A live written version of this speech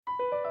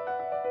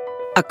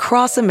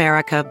Across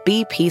America,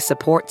 BP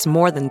supports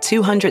more than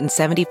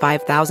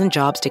 275,000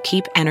 jobs to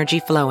keep energy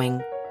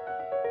flowing.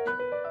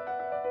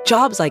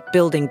 Jobs like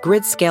building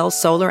grid-scale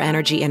solar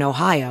energy in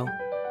Ohio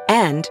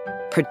and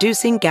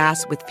producing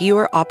gas with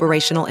fewer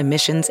operational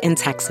emissions in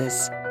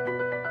Texas.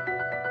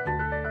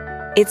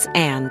 It's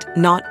and,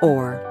 not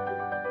or.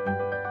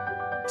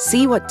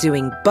 See what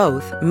doing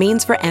both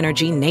means for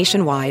energy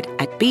nationwide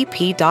at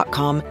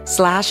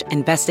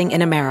bp.com/investing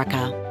in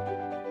America.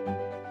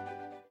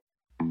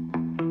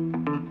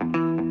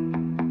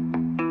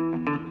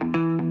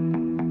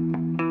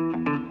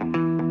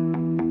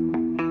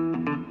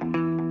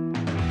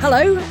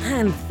 Hello,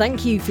 and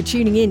thank you for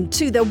tuning in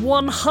to the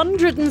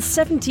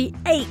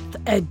 178th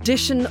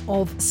edition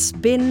of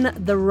Spin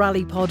the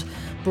Rally Pod,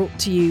 brought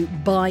to you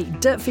by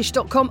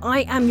dirtfish.com.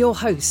 I am your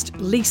host,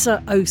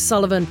 Lisa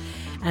O'Sullivan,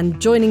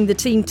 and joining the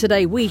team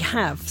today we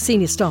have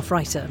senior staff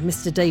writer,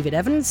 Mr. David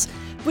Evans.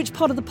 Which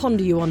part of the pond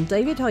are you on,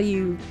 David? Are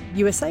you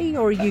USA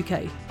or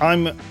UK? I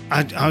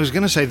was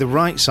going to say the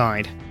right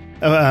side,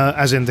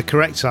 as in the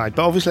correct side,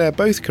 but obviously they're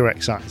both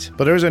correct sides.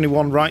 But there is only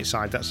one right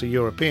side, that's the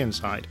European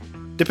side.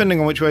 Depending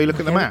on which way you look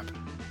at the map.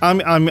 I'm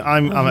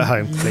at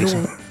home, Lisa.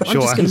 I'm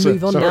just going to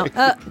move on now.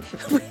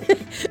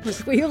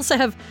 We also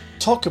have...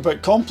 Talk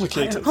about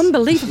complicated.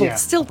 Unbelievable. Yeah,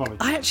 still,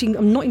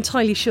 I'm not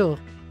entirely sure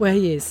where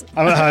he is.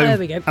 I'm at home. There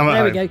we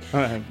go.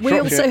 We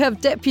also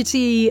have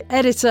deputy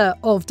editor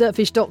of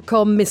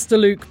dirtfish.com, Mr.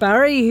 Luke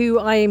Barry, who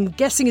I am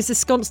guessing is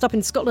ensconced up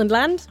in Scotland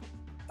land.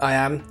 I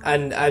am,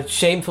 and a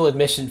shameful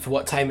admission for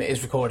what time it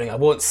is recording. I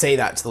won't say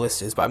that to the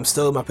listeners, but I'm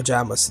still in my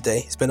pyjamas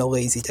today. It's been a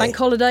lazy day. Bank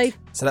holiday.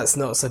 So that's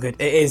not so good.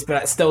 It is,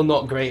 but it's still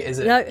not great, is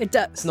it? No,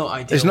 it's not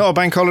ideal. It's not a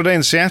bank holiday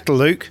in Seattle,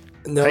 Luke.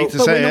 No, hate to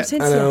but say we're not in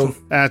Seattle.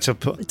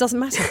 It doesn't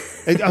matter.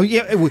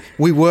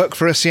 We work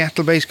for a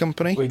Seattle-based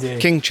company. We do.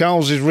 King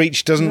Charles's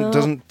reach doesn't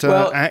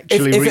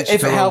actually reach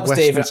the western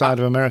David, side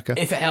of America.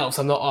 If it helps,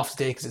 I'm not off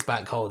today because it's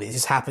bank holiday. It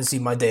just happens to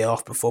be my day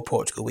off before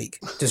Portugal week,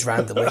 just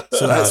randomly.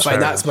 So that's fine.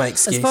 That's my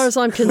excuse. As far as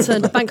I'm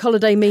concerned, a bank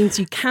holiday means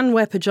you can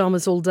wear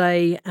pyjamas all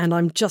day, and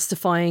I'm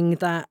justifying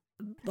that.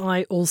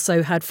 I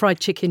also had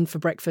fried chicken for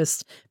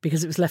breakfast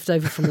because it was left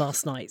over from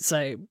last night.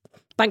 So,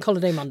 bank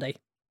holiday Monday.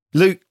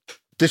 Luke,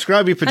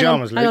 describe your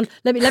pyjamas, Hang on.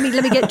 Let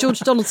me get George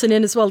Donaldson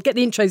in as well. Get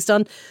the intros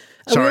done.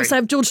 We also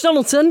have George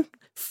Donaldson,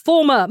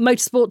 former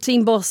motorsport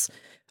team boss,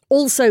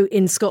 also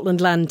in Scotland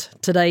land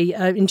today,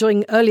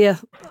 enjoying earlier.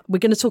 We're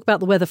going to talk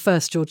about the weather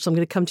first, George, so I'm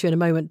going to come to you in a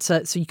moment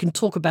so you can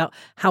talk about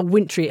how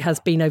wintry it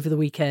has been over the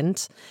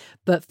weekend.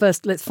 But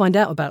first, let's find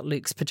out about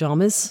Luke's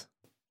pyjamas.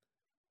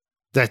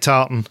 They're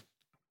tartan.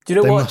 Do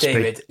you know what,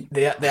 David?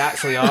 They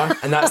actually are,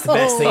 and that's the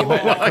best thing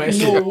about that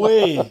question. No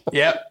way.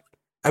 Yep.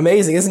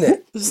 Amazing, isn't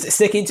it?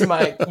 Sticking to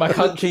my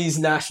country's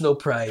national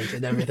pride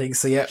and everything.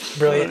 So, yeah,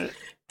 brilliant.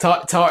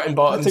 Tartan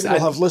bottoms. I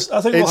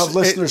think we'll have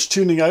listeners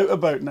tuning out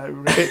about now.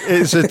 Right?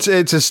 It's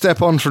a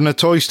step on from the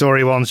Toy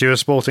Story ones you were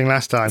sporting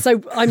last time.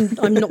 So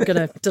I'm not going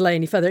to delay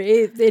any further.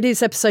 It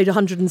is episode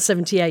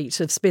 178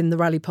 of Spin the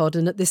Rally Pod,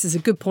 and this is a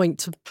good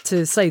point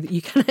to say that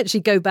you can actually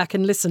go back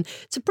and listen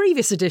to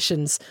previous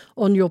editions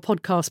on your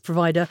podcast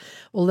provider.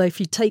 Although if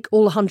you take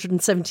all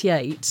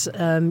 178,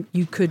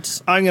 you could.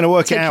 I'm going to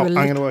work it out. Okay.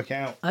 I'm going to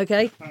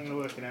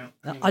work it out.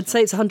 I'd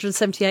say it's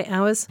 178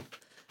 hours.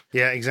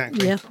 Yeah,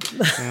 exactly. Yeah.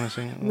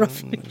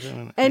 Roughly.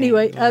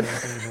 Anyway,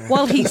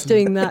 while he's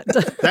doing that...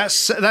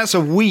 That's a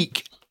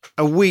week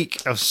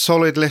of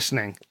solid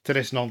listening to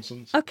this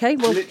nonsense. Okay,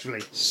 well...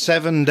 Literally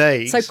 7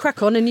 days. So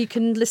crack on and you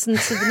can listen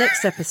to the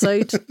next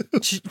episode.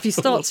 If you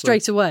start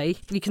straight away,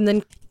 you can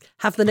then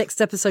have the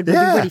next episode be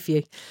ready for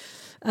you.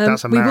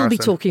 That's a we marathon. will be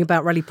talking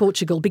about Rally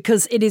Portugal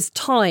because it is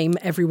time,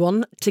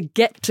 everyone, to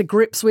get to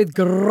grips with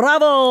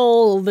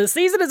gravel. The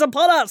season is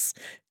upon us.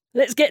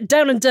 Let's get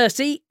down and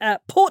dirty.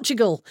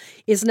 Portugal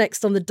is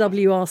next on the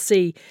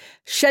WRC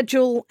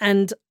schedule,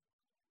 and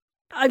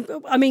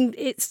I mean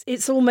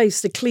it's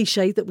almost a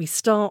cliche that we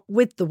start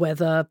with the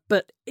weather,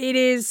 but it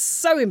is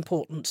so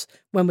important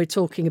when we're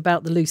talking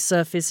about the loose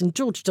surface. And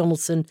George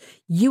Donaldson,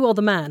 you are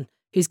the man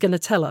who's going to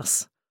tell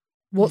us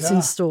what's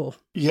in store.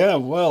 Yeah,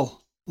 well,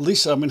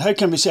 Lisa, I mean, how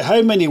can we say,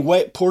 how many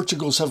wet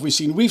Portugals have we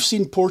seen? We've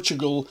seen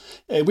Portugal.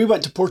 We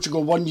went to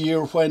Portugal one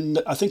year when,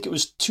 I think it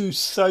was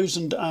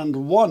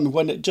 2001,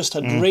 when it just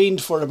had rained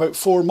for about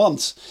 4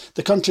 months.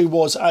 The country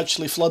was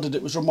actually flooded.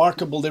 It was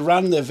remarkable. They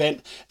ran the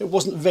event. It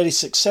wasn't very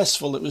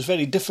successful. It was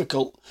very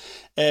difficult,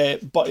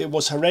 but it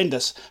was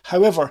horrendous.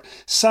 However,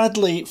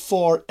 sadly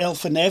for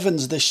Elfyn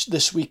Evans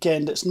this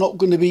weekend, it's not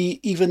going to be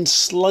even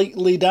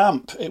slightly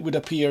damp, it would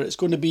appear. It's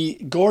going to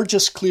be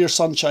gorgeous, clear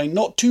sunshine.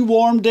 Not too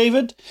warm,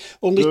 David.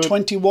 Only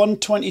 21,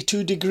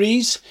 22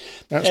 degrees.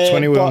 That's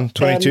 21,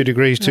 22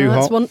 degrees too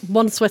hot. That's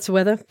one sweater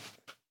weather.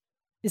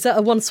 Is that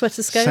a one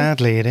sweater scale?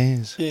 Sadly, it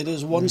is. It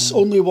is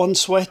only one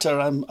sweater.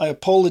 I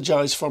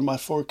apologise for my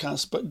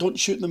forecast, but don't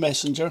shoot the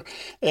messenger.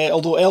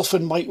 Although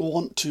Elfyn might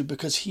want to,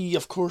 because he,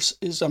 of course,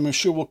 I'm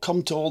sure we'll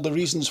come to all the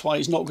reasons why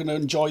he's not going to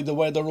enjoy the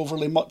weather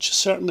overly much,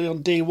 certainly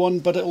on day one,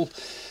 but it'll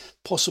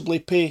possibly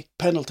pay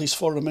penalties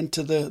for him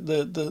into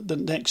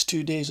the next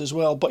 2 days as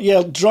well. But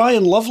yeah, dry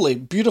and lovely,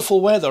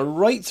 beautiful weather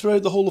right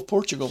throughout the whole of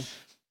Portugal.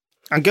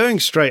 And going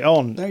straight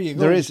on, there you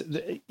go. There is,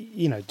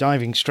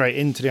 diving straight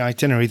into the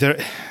itinerary.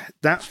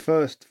 That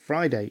first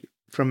Friday,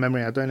 from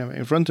memory, I don't have it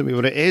in front of me,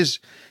 but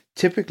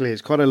typically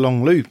it's quite a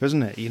long loop,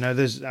 isn't it?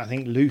 There's, I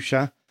think,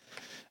 Lucia,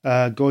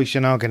 Goish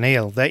and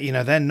Arganil.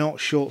 They're not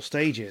short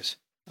stages.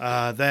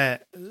 I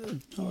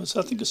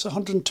think it's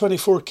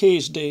 124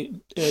 Ks,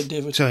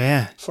 David. So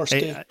yeah, first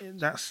day.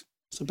 That's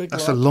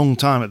That's a long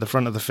time at the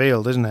front of the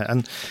field, isn't it?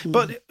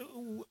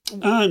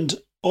 And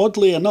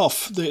oddly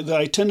enough, the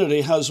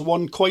itinerary has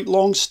one quite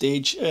long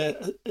stage.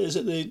 Is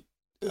it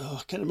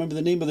I can't remember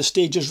the name of the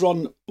stage, is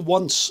run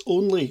once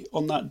only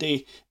on that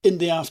day in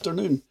the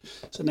afternoon.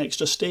 It's an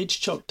extra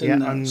stage chucked in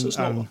there, so it's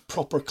not a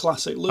proper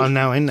classic loop. I'm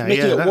now in there,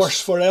 making it worse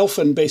for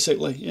Elfin,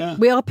 basically. Yeah,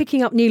 we are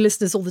picking up new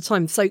listeners all the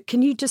time. So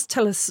can you just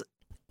tell us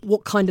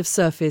what kind of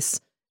surface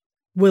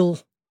will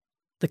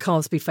the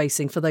cars be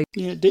facing for those?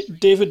 Yeah,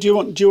 David, do you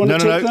want to take that?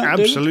 No, David?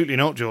 absolutely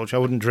not, George. I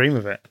wouldn't dream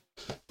of it.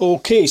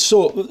 Okay,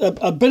 so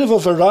a bit of a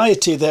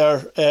variety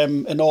there.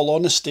 In all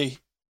honesty.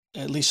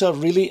 Lisa,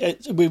 really,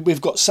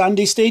 we've got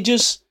sandy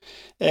stages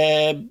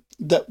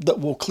that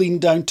will clean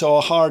down to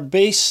a hard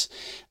base,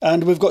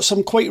 and we've got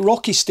some quite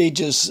rocky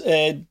stages.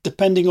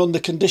 Depending on the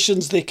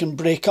conditions, they can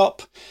break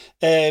up.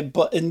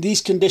 But in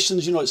these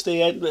conditions, it's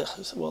the end.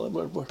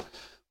 Well,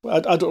 I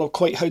don't know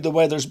quite how the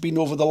weather's been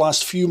over the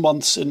last few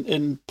months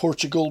in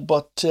Portugal,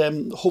 but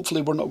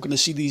hopefully we're not going to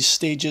see these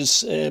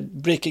stages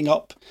breaking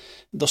up.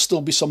 There'll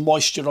still be some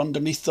moisture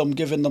underneath them,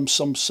 giving them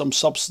some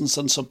substance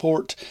and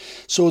support.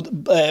 So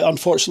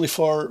unfortunately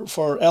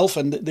for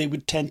Elfin, they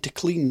would tend to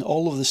clean.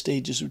 All of the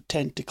stages would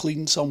tend to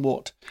clean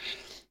somewhat.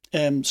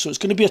 So it's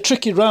going to be a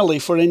tricky rally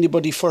for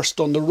anybody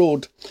first on the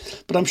road.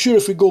 But I'm sure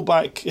if we go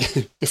back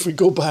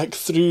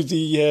through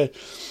the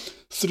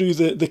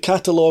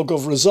catalogue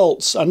of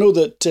results, I know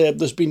that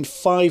there's been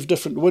 5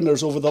 different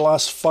winners over the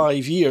last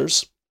 5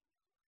 years.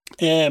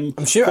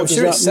 I'm sure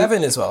it's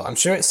 7 as well. I'm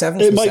sure it's 7.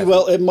 It might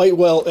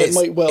well it's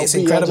be.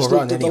 Incredible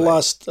run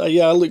anyway.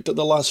 I looked at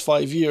the last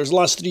 5 years,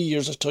 last 3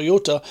 years of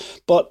Toyota.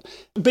 But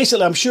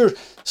basically, I'm sure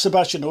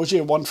Sebastian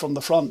Ogier won from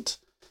the front.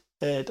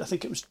 I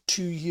think it was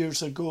 2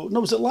 years ago.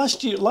 No, was it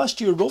last year? Last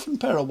year,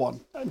 Rovanperä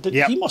won.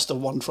 He must have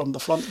won from the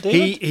front.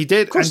 David? He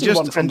did.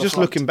 And just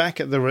looking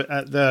back at the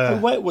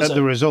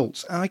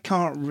results, I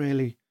can't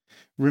really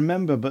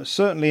remember, but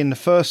certainly in the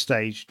first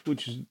stage,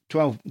 which is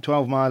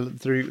 12 mile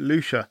through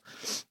Lucia,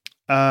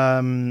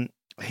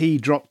 he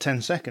dropped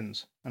 10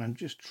 seconds. And I'm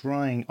just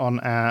trying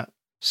on our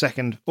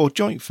second or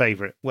joint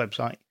favourite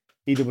website,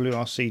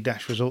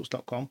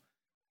 ewrc-results.com.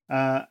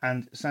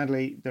 And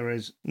sadly, there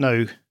is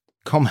no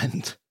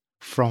comment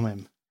from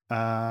him.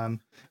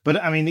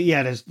 But I mean,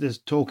 yeah, there's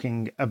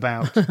talking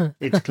about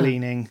it's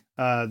cleaning.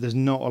 There's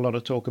not a lot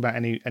of talk about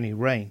any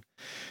rain.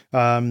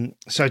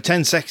 So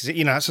 10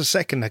 seconds, that's a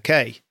second a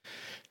K.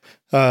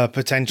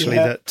 Potentially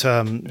that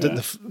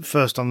the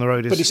first on the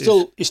road is. But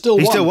he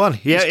still won.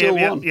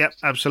 Yeah,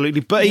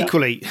 absolutely. But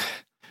equally,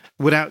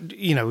 without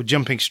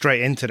jumping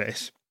straight into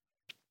this,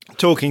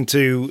 talking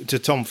to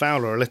Tom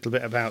Fowler a little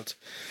bit about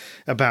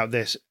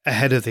this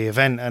ahead of the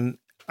event, and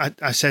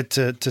I said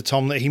to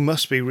Tom that he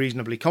must be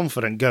reasonably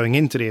confident going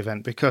into the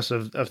event because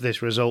of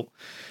this result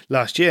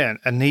last year,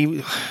 and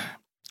he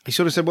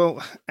sort of said,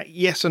 well,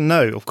 yes and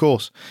no, of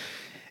course.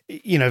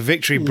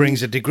 Victory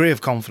brings a degree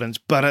of confidence,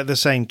 but at the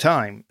same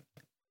time,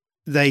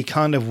 they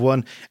kind of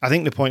won. I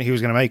think the point he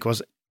was going to make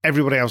was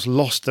everybody else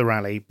lost the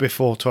rally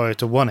before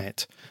Toyota won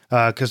it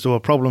because there were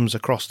problems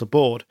across the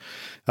board.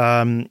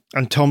 And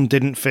Tom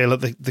didn't feel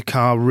that the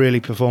car really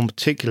performed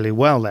particularly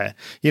well there.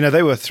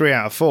 They were 3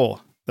 out of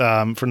 4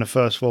 from the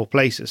first 4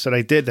 places. So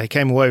they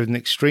came away with an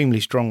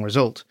extremely strong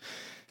result.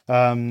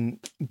 But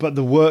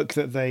the work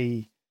that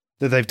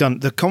they've done,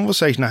 the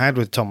conversation I had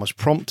with Tom was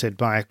prompted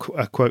by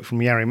a quote from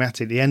Jari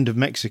Matti at the end of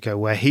Mexico,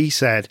 where he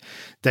said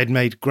they'd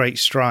made great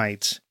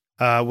strides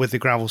with the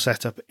gravel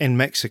setup in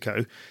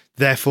Mexico.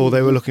 Therefore,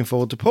 they were looking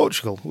forward to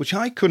Portugal, which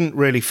I couldn't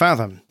really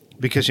fathom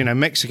because,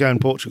 Mexico and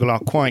Portugal are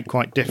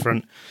quite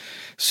different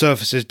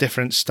surfaces,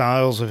 different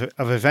styles of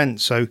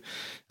events. So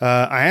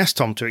I asked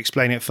Tom to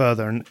explain it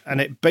further, and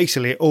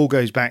it all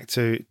goes back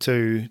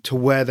to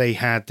where they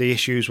had the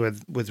issues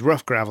with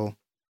rough gravel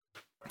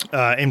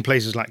in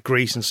places like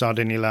Greece and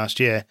Sardinia last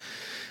year.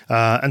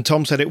 And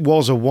Tom said it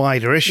was a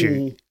wider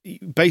issue.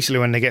 Basically,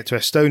 when they get to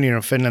Estonia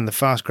and Finland, the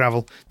fast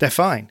gravel, they're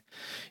fine.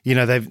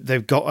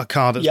 They've got a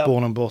car that's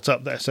born and brought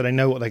up there, so they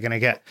know what they're going to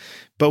get.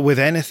 But with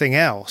anything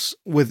else,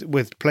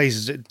 with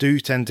places that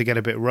do tend to get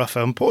a bit rougher,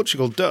 and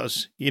Portugal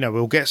does,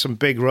 we'll get some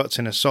big ruts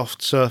in a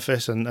soft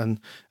surface and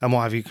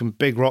what have you,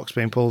 big rocks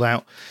being pulled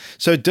out.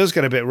 So it does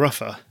get a bit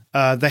rougher.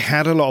 They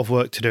had a lot of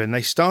work to do, and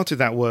they started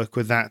that work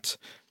with that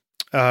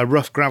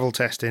rough gravel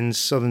test in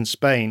southern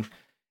Spain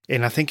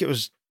in, I think it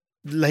was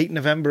late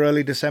November,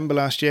 early December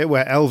last year,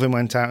 where Elvin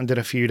went out and did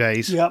a few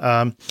days.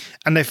 And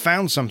they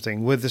found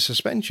something with the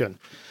suspension.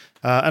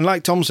 And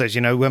like Tom says,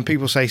 when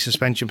people say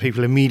suspension,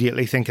 people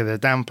immediately think of the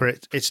damper.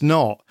 It's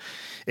not.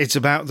 it's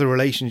about the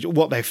relationship.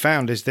 What they've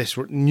found is this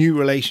new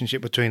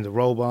relationship between the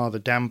roll bar, the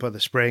damper, the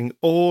spring,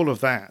 all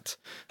of that.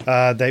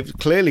 They've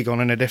clearly gone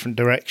in a different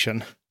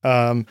direction.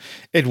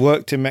 It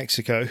worked in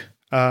Mexico,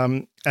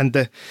 and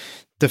the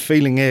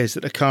feeling is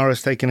that the car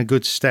has taken a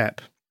good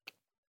step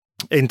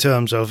in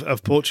terms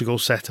of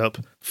Portugal's setup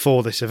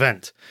for this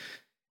event.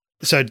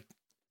 So,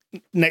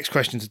 next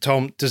question to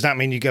Tom, does that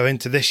mean you go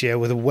into this year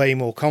with a way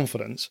more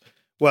confidence?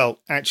 Well,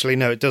 actually,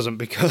 no, it doesn't,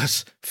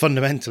 because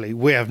fundamentally,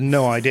 we have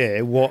no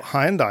idea what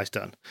Hyundai's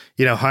done.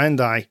 You know,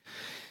 Hyundai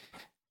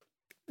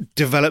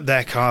developed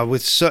their car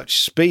with such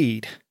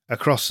speed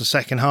across the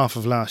second half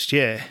of last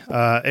year.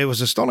 It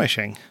was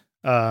astonishing.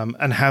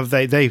 And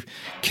they've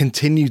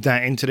continued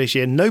that into this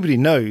year. Nobody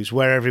knows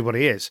where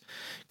everybody is.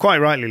 Quite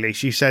rightly,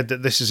 Lise, you said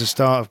that this is the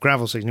start of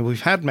gravel season.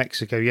 We've had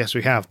Mexico, yes,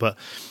 we have, but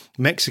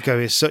Mexico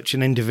is such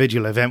an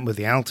individual event with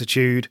the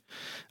altitude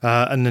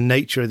and the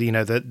nature of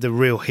the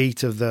real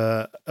heat of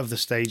the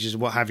stages,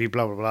 what have you,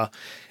 blah blah blah.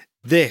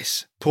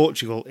 This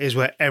Portugal is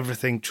where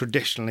everything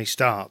traditionally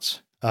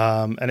starts,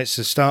 and it's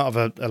the start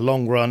of a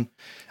long run.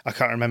 I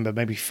can't remember,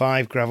 maybe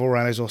 5 gravel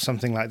rallies or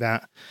something like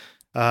that.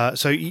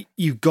 So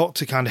you've got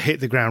to kind of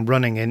hit the ground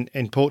running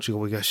in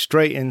Portugal. We go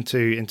straight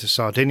into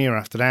Sardinia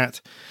after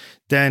that.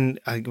 Then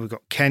I think we've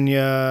got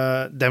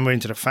Kenya. Then we're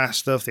into the fast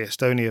stuff, the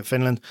Estonia,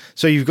 Finland.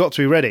 So you've got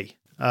to be ready.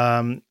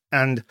 And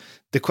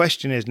the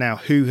question is now,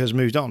 who has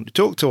moved on? We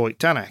talked to Oyt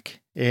Tanak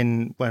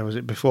where was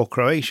it, before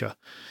Croatia.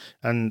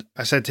 And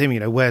I said to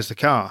him, where's the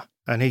car?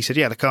 And he said,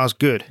 yeah, the car's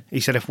good.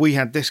 He said, if we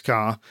had this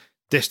car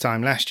this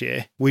time last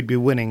year, we'd be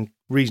winning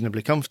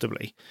reasonably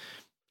comfortably.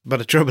 But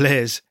the trouble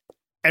is,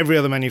 every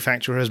other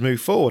manufacturer has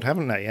moved forward,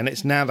 haven't they? And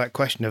it's now that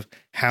question of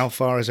how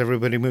far has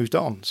everybody moved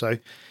on? So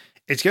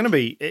it's going to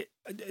be,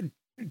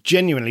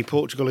 genuinely,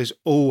 Portugal is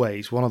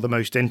always one of the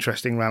most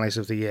interesting rallies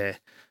of the year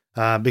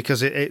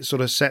because it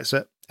sort of sets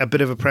a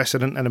bit of a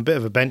precedent and a bit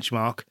of a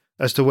benchmark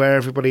as to where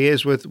everybody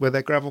is with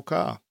their gravel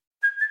car.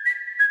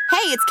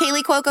 Hey, it's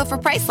Kaylee Cuoco for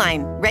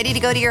Priceline. Ready to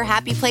go to your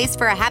happy place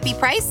for a happy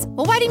price?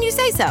 Well, why didn't you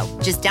say so?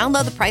 Just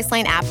download the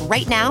Priceline app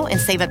right now and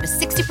save up to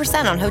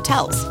 60% on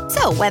hotels.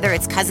 So whether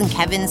it's Cousin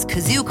Kevin's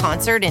Kazoo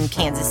Concert in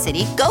Kansas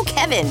City, go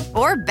Kevin,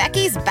 or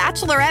Becky's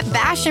Bachelorette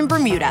Bash in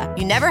Bermuda,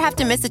 you never have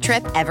to miss a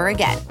trip ever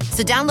again.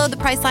 So download the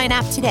Priceline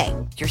app today.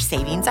 Your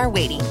savings are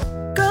waiting.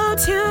 Go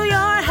to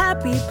your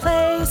happy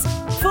place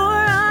for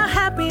a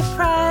happy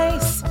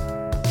price.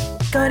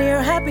 Go to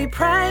your happy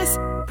price,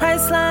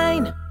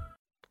 Priceline.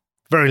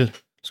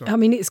 I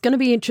mean, it's going to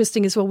be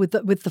interesting as well with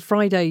the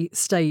Friday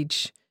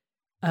stage.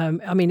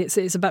 I mean, it's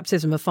a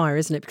baptism of fire,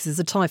 isn't it? Because there's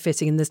a tyre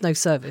fitting and there's no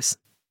service.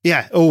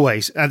 Yeah,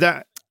 always. And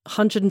that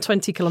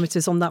 120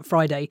 kilometres on that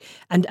Friday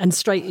and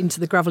straight into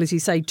the gravel, as you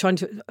say, trying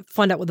to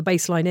find out what the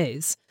baseline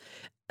is.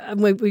 And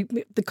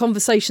the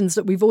conversations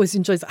that we've always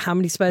enjoyed, how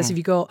many spares have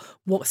you got?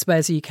 What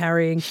spares are you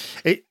carrying?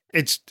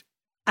 It's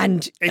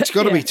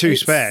got to be 2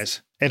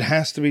 spares. It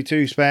has to be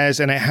 2 spares,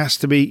 and it has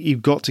to be,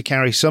 you've got to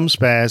carry some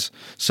spares,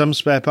 some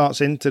spare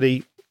parts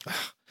into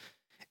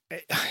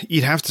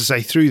you'd have to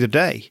say through the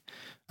day.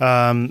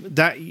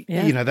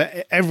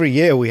 That every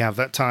year we have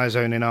that tyre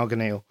zone in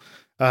Arganil,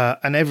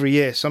 and every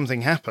year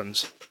something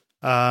happens.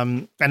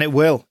 And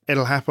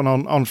it'll happen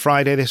on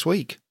Friday this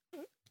week,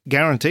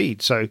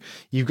 guaranteed. So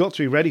you've got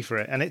to be ready for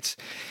it. And it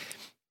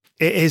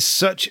is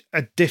such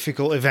a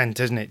difficult event,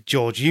 isn't it,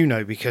 George?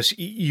 Because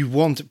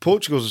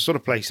Portugal's the sort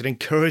of place that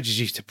encourages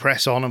you to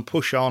press on and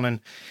push on,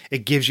 and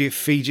it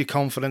feeds your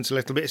confidence a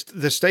little bit.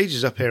 The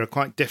stages up here are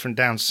quite different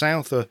down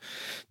south. There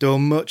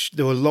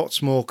were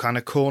lots more kind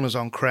of corners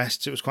on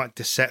crests. It was quite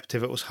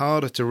deceptive. It was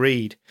harder to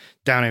read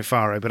down in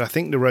Faro, but I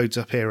think the roads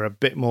up here are a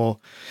bit more,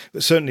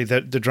 certainly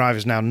the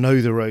drivers now know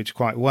the roads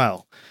quite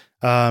well.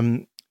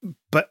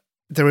 But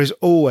there is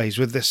always,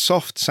 with this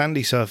soft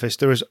sandy surface,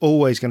 there is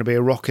always going to be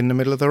a rock in the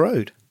middle of the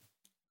road.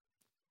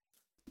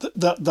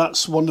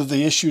 That's one of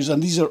the issues,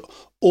 and these are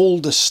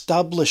old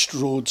established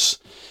roads.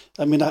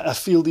 I mean, I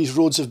feel these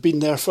roads have been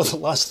there for the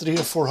last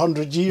 300 or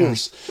 400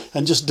 years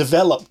and just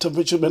developed,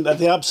 which I mean,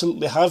 they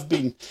absolutely have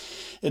been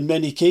in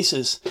many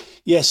cases.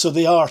 Yes, so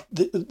they are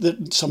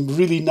some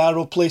really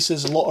narrow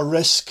places, a lot of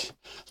risk,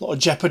 a lot of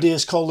jeopardy,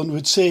 as Colin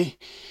would say.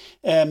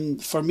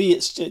 For me,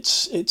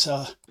 it's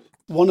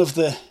one of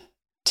the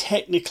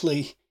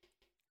technically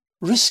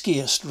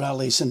riskiest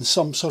rallies in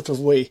some sort of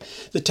way.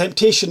 The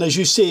temptation, as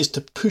you say, is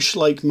to push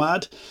like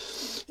mad.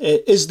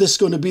 Is this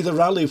going to be the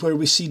rally where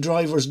we see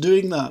drivers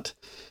doing that?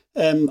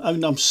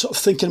 I'm sort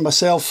of thinking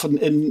myself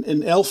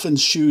in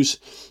Elfin's shoes.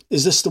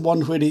 Is this the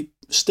one where he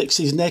sticks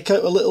his neck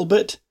out a little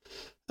bit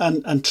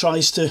and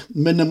tries to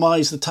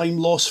minimise the time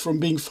loss from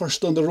being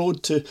first on the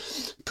road to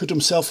put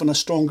himself in a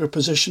stronger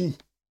position?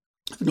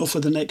 For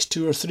the next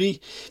 2 or 3,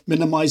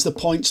 minimise the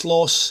points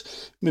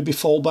loss, maybe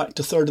fall back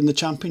to third in the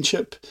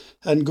championship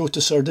and go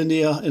to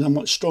Sardinia in a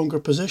much stronger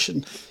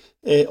position,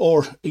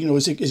 or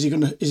is he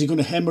going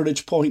to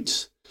hemorrhage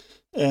points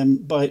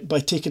by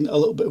taking it a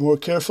little bit more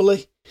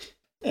carefully,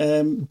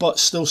 but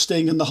still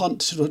staying in the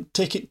hunt?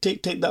 Take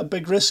that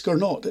big risk or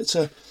not? It's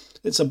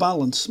it's a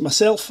balance.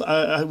 Myself,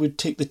 I would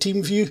take the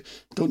team view,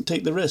 don't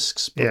take the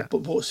risks. But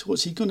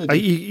what's he going to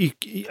do?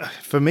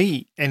 For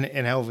me, in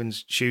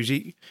Elvin's shoes,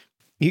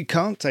 you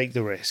can't take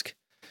the risk.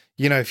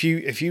 If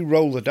you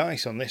roll the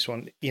dice on this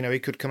one, he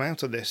could come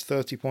out of this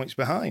 30 points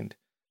behind.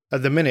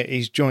 At the minute,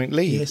 he's joint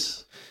lead.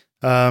 Yes.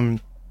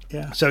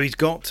 Yeah. So he's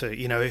got to,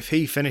 if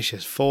he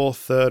finishes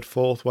third,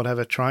 fourth,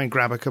 whatever, try and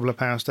grab a couple of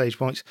power stage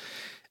points.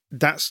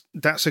 That's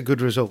a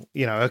good result.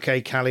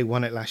 Okay, Callie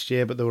won it last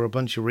year, but there were a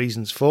bunch of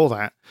reasons for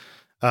that.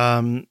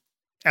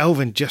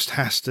 Elvin just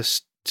has to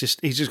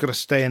he's just got to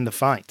stay in the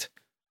fight.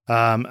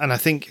 And I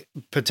think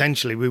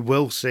potentially we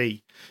will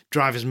see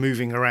drivers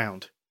moving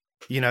around.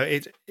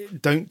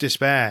 Don't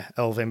despair,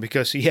 Elvin,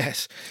 because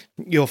yes,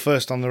 you're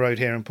first on the road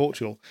here in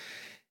Portugal.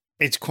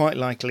 It's quite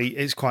unlikely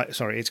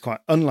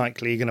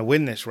you're going to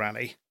win this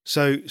rally.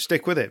 So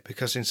stick with it,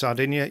 because in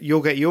Sardinia,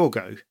 you'll get your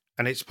go.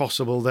 And it's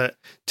possible that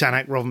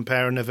Tanak,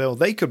 Rovanperä and Neville,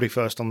 they could be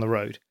first on the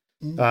road.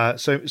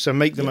 So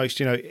make the most,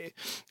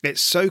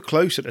 it's so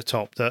close at the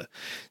top that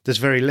there's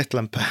very little.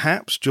 And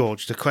perhaps,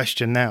 George, the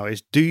question now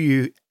is, do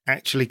you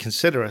actually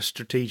consider a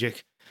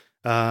strategic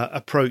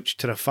approach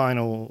to the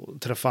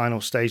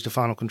final stage, the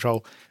final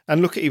control,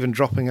 and look at even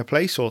dropping a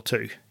place or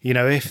two?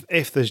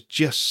 If there's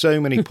just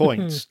so many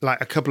points, like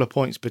a couple of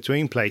points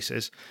between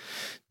places,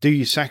 do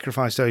you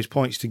sacrifice those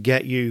points to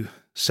get you,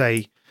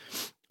 say,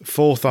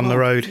 fourth on the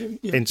road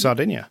in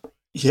Sardinia?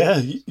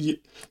 Yeah,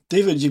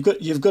 David,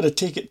 you've got to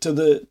take it to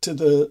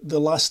the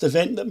last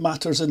event that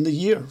matters in the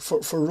year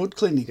for road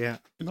cleaning. Yeah,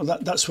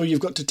 that's where you've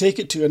got to take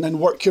it to, and then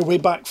work your way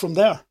back from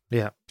there.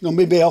 Yeah,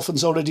 maybe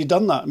Elfin's already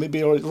done that.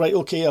 Maybe right,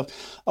 okay,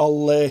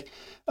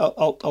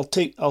 I'll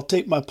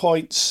take my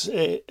points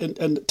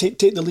and take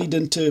the lead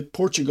into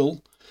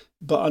Portugal,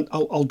 but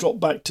I'll drop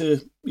back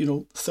to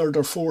third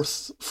or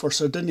fourth for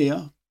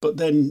Sardinia. But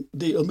then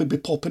they'll maybe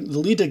pop into the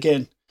lead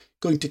again,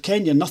 going to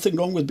Kenya. Nothing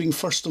wrong with being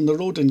first on the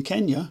road in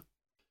Kenya.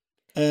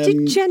 Are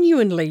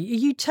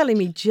you telling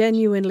me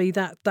genuinely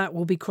that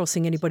will be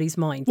crossing anybody's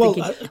mind? Well,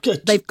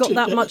 they've got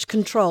that much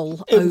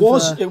control. It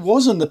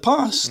was in the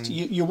past.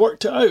 You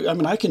worked it out. I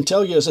mean, I can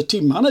tell you as a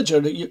team manager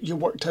that you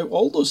worked out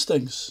all those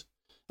things.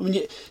 I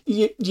mean,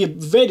 you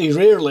very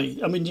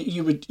rarely. I mean,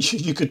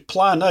 you could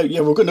plan out.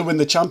 Yeah, we're going to win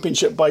the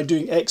championship by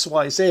doing X,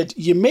 Y, Z.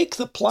 You make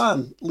the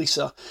plan,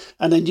 Lisa,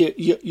 and then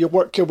you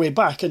work your way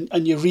back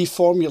and you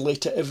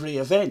reformulate it every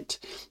event.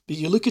 But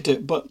you look at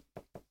it, but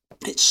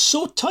it's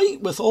so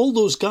tight with all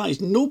those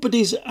guys.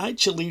 Nobody's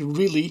actually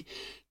really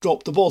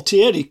dropped the ball.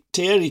 Thierry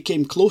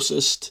came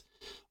closest,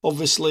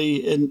 obviously,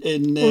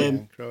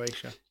 in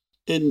Croatia.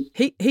 He's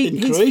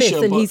Croatia,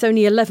 fifth, and he's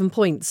only 11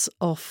 points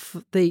off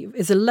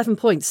is 11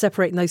 points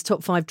separating those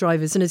top five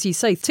drivers, and as you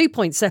say, 2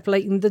 points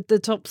separating the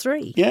top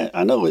three. Yeah,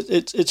 I know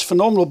it's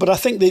phenomenal, but I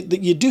think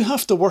that you do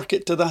have to work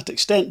it to that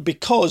extent,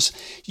 because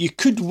you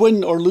could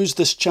win or lose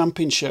this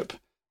championship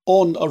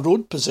on a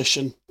road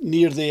position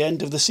near the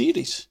end of the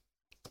series.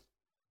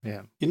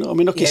 Yeah,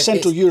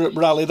 Central Europe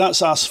Rally,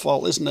 that's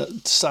asphalt, isn't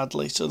it?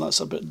 Sadly, so that's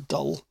a bit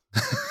dull.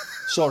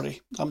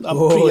 Sorry,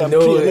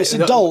 it's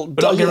dull.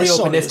 But I'm going to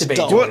reopen this debate.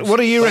 What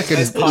do you reckon?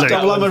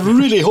 Well, I'm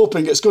really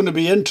hoping it's going to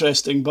be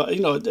interesting, but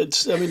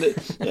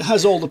it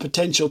has all the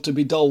potential to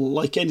be dull.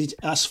 Like any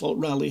asphalt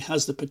rally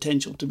has the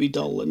potential to be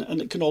dull,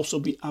 and it can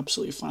also be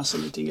absolutely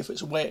fascinating if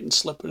it's wet and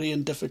slippery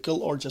and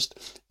difficult, or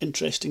just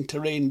interesting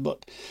terrain.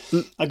 But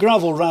a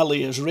gravel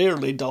rally is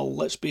rarely dull.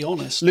 Let's be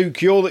honest.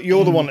 Luke, you're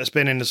the one that's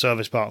been in the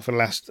service park for the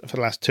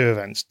last two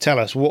events. Tell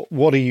us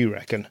what do you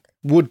reckon?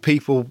 Would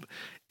people?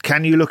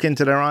 Can you look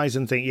into their eyes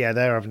and think, yeah,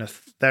 they're having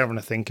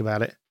a think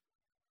about it?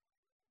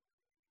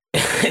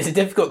 It's a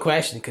difficult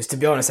question, because, to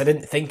be honest, I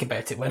didn't think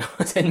about it when I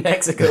was in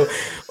Mexico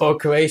or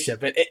Croatia,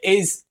 but it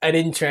is an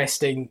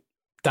interesting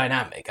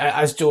dynamic.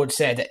 As George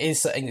said, it is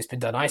something that's been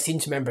done. I seem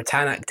to remember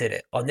Tanak did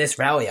it on this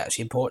rally,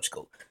 actually, in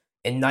Portugal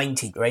in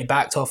 19, where he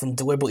backed off and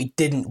deliberately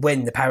didn't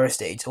win the power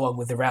stage along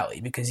with the rally,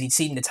 because he'd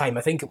seen the time.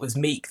 I think it was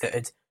Meek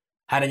that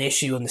had an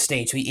issue on the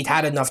stage. So he'd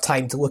had enough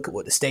time to look at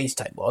what the stage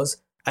time was,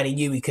 and he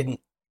knew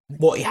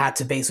what he had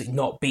to basically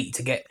not beat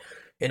to get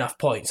enough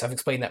points. I've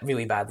explained that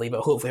really badly, but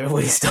hopefully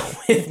everybody's still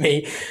with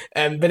me.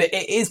 But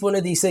it is one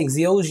of these things.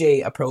 The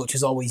Ogier approach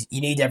is always,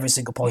 you need every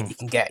single point you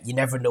can get. You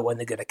never know when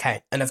they're going to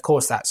count. And of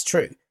course that's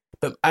true.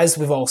 But as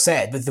we've all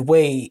said, with the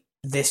way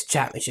this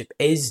championship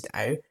is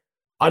now,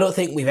 I don't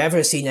think we've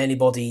ever seen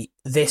anybody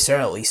this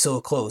early so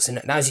close.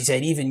 And as you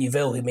said, even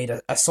Neville, who made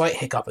a slight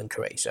hiccup in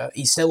Croatia,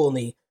 he's still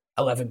only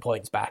 11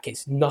 points back.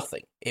 It's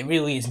nothing. It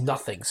really is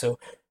nothing. So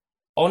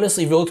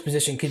honestly, road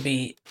position could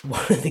be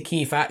one of the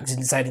key factors in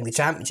deciding the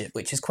championship,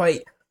 which is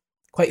quite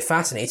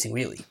fascinating,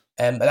 really.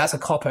 But that's a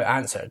cop-out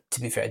answer,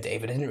 to be fair,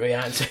 David. I didn't really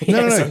answer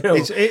yes or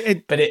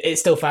no. But it's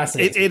still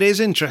fascinating. It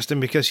is interesting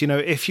because,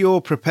 if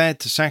you're prepared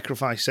to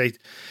sacrifice, say,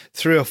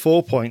 3 or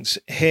 4 points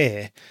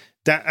here,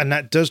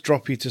 that does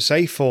drop you to,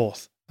 say,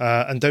 fourth,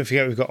 and don't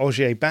forget we've got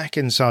Ogier back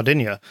in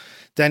Sardinia,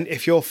 then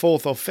if you're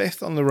fourth or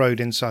fifth on the road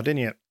in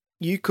Sardinia,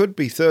 you could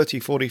be 30,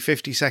 40,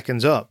 50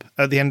 seconds up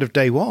at the end of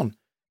day one.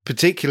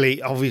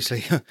 Particularly,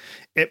 obviously,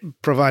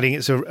 providing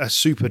it's a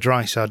super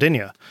dry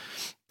Sardinia.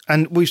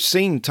 And we've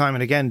seen time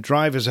and again,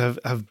 drivers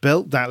have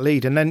built that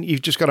lead, and then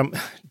you've just got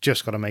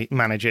to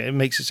manage it. It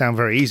makes it sound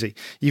very easy.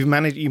 You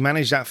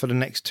manage that for the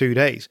next 2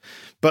 days,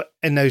 but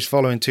in those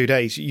following 2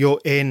 days,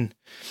 you're in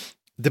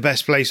the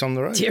best place on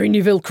the road. Thierry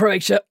Neuville,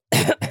 Croatia.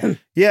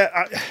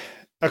 Yeah.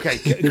 Okay,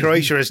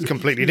 Croatia is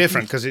completely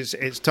different because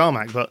it's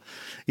tarmac. But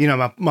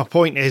my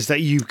point is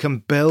that you can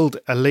build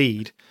a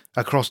lead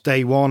across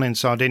day one in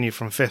Sardinia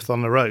from fifth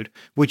on the road,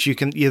 which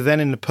you're then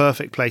in the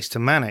perfect place to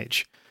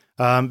manage.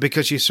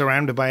 Because you're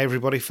surrounded by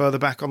everybody further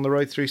back on the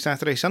road through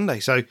Saturday,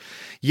 Sunday. So,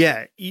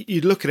 yeah,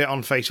 you'd look at it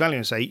on face value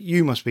and say,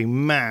 you must be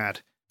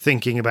mad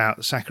thinking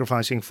about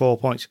sacrificing 4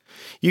 points.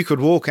 You could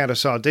walk out of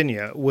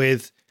Sardinia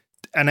with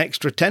an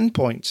extra 10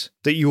 points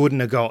that you wouldn't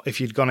have got if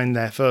you'd gone in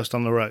there first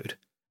on the road.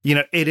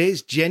 It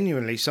is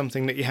genuinely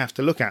something that you have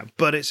to look at.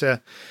 But it's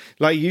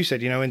like you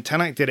said, when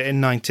Tanak did it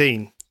in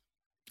 19,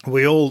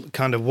 we all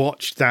kind of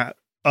watched that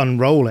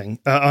unraveling,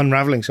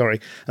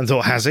 and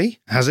thought, has he?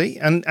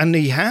 And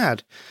he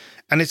had.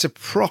 And it's a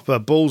proper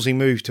ballsy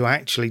move to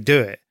actually do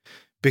it,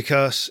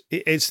 because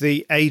it's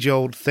the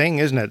age-old thing,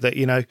 isn't it?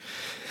 That,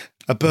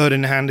 a bird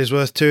in the hand is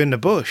worth two in the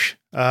bush.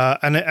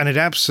 And it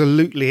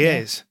absolutely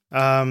is.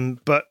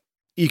 But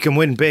you can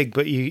win big,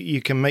 but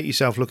you can make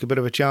yourself look a bit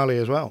of a Charlie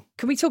as well.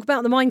 Can we talk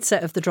about the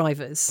mindset of the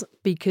drivers?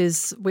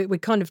 Because we're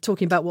kind of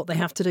talking about what they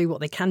have to do, what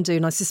they can do.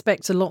 And I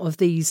suspect a lot of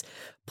these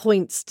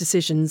points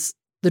decisions,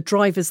 the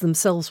drivers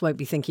themselves won't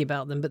be thinking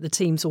about them, but the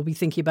teams will be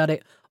thinking about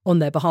it on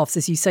their behalf.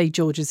 As you say,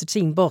 George, as a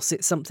team boss,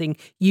 it's something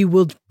you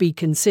would be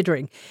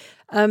considering.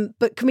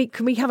 But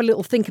can we have a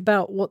little think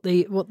about what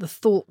the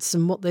thoughts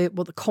and what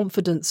the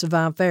confidence of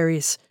our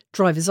various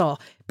drivers are,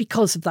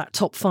 because of that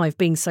top five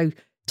being so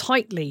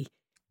tightly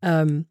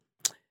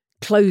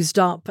closed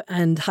up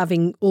and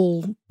having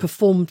all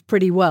performed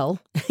pretty well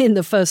in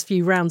the first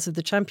few rounds of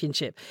the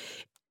championship?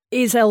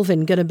 Is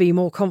Elfyn going to be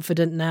more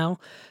confident now?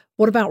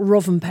 What about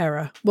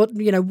Rovanperä?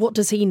 What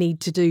does he need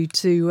to do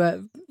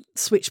to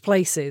switch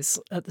places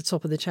at the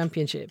top of the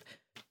championship?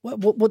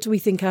 What do we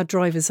think our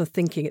drivers are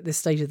thinking at this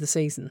stage of the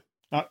season?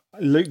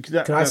 Luke,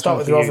 can I start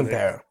with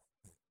Rovanperä?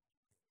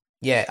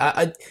 Yeah,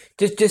 I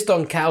just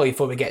on Cowie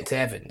before we get to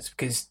Evans,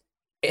 because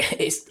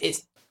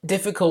it's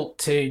difficult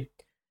to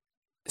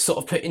sort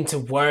of put into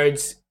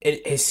words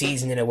his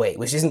season in a way,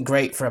 which isn't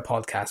great for a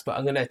podcast, but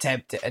I'm going to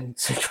attempt it and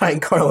try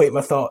and correlate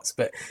my thoughts.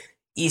 But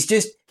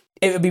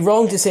it would be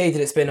wrong to say that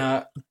it's been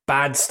a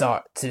bad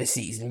start to the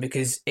season,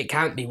 because it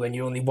can't be when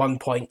you're only 1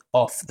 point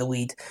off the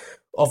lead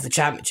of the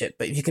championship.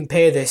 But if you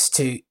compare this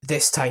to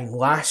this time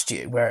last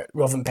year, where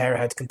Rovanperä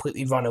had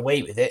completely run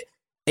away with it,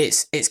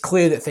 it's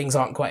clear that things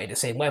aren't quite at the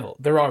same level.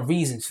 There are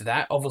reasons for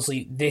that.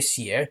 Obviously, this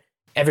year,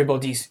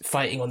 everybody's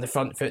fighting on the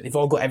front foot. They've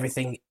all got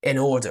everything in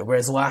order,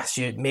 whereas last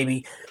year,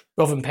 maybe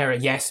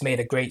Rovanperä, yes,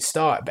 made a great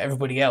start, but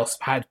everybody else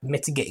had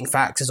mitigating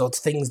factors or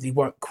things they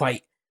weren't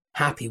quite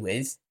happy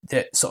with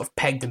that sort of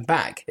pegged him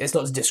back. It's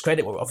not to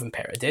discredit what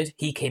Rovanperä did.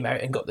 He came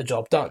out and got the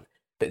job done.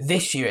 But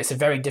this year, it's a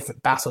very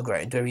different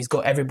battleground where he's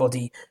got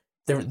everybody,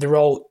 they're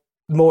all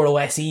more or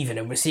less even,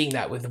 and we're seeing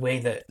that with the way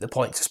that the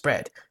points are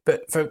spread.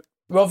 But for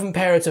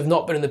Rovanperä to have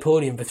not been on the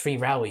podium for 3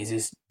 rallies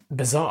is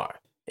bizarre.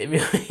 It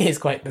really is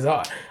quite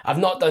bizarre. I've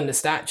not done the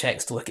stat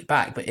checks to look it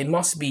back, but it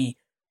must be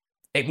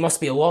a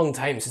long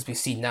time since we've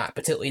seen that,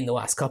 particularly in the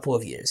last couple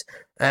of years.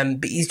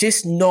 But he's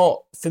just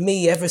not, for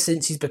me, ever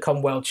since he's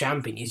become world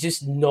champion, he's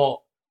just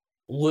not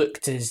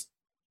looked as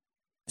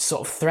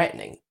sort of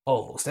threatening,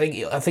 almost.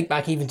 I think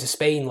back even to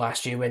Spain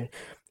last year when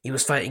he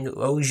was fighting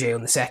Ogier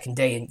on the second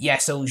day, and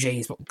yes,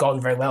 Ogier's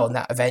gone very well in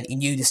that event. He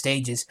knew the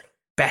stages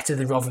better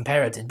than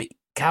Rovanperä did, but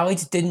Cowie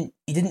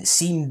didn't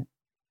seem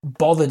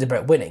bothered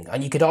about winning,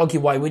 and you could argue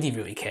why would he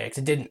really care, because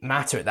it didn't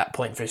matter at that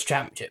point for his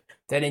championship.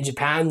 Then in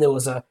Japan there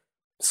was a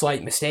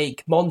slight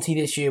mistake. Monty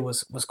this year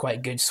was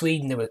quite good.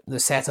 Sweden, there were the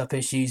setup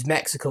issues.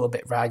 Mexico a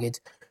bit ragged.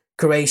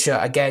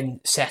 Croatia again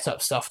set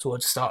up stuff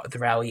towards the start of the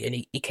rally, and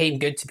he came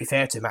good, to be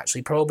fair to him.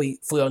 Actually probably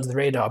flew under the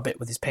radar a bit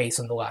with his pace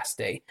on the last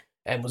day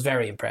and was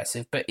very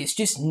impressive, but it's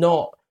just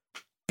not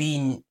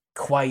been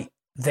quite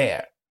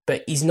there.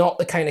 But he's not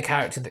the kind of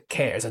character that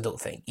cares, I don't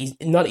think.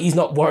 He's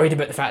not worried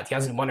about the fact he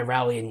hasn't won a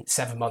rally in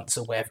 7 months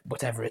or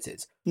whatever it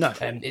is. No.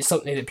 It's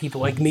something that people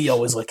like me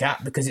always look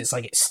at, because it's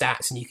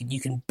stats and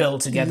you can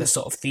build together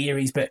sort of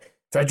theories. But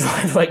for a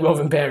driver like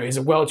Rovanperä, who's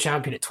a world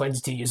champion at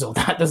 22 years old,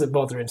 that doesn't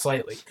bother him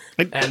slightly.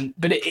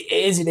 But it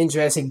is an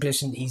interesting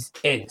position he's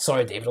in.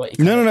 Sorry, David, I'll let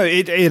you No,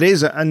 it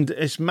is, and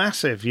it's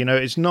massive.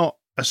 It's not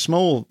a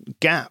small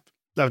gap.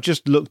 I've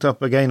just looked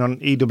up again on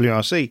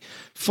EWRC.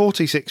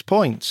 46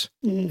 points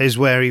is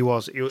where he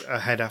was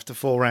ahead after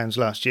 4 rounds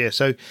last year.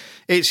 So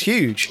it's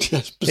huge.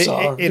 It's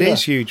bizarre. It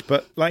is huge.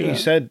 But like you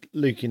said,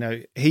 Luke,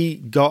 he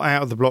got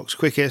out of the blocks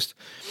quickest.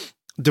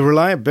 The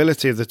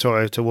reliability of the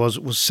Toyota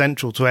was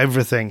central to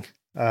everything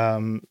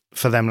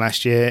for them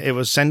last year. It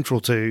was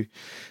central to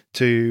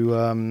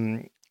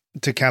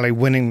Kalle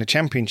winning the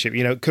championship.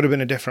 It could have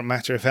been a different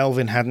matter if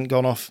Elfyn hadn't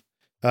gone off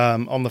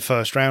on the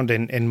first round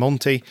in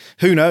Monty.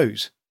 Who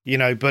knows?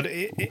 But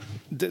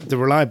the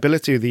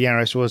reliability of the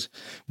Yaris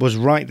was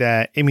right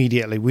there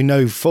immediately. We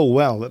know full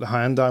well that the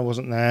Hyundai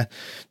wasn't there.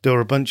 There were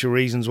a bunch of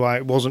reasons why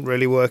it wasn't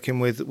really working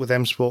with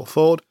M Sport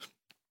Ford.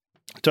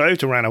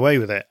 Toyota ran away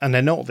with it, and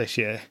they're not this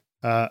year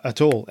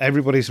at all.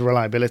 Everybody's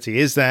reliability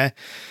is there.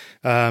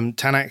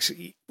 Tanak's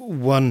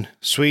won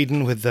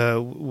Sweden with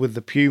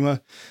the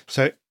Puma,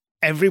 so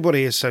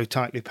everybody is so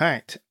tightly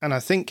packed. And I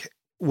think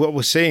what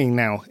we're seeing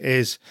now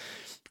is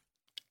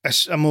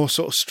a more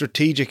sort of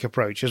strategic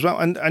approach as well.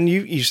 And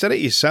you said it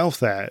yourself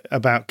there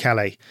about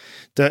Calais,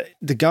 that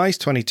the guy's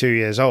 22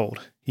 years old.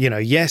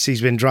 Yes,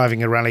 he's been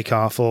driving a rally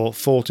car for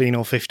 14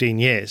 or 15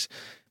 years,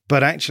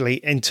 but actually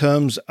in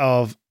terms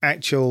of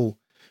actual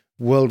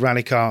World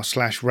Rally Car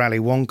 / Rally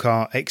 1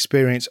 car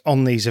experience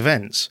on these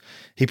events,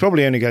 he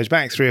probably only goes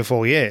back 3 or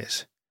 4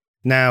 years.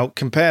 Now,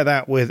 compare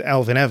that with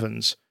Elvin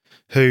Evans,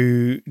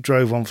 who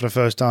drove one for the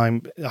first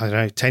time, I don't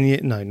know, 10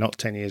 years, no, not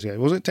 10 years ago.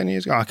 Was it 10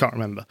 years ago? I can't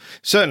remember.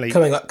 Certainly.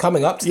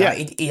 Coming up to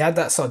that, he had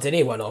that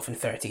Sardinia one off in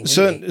 13.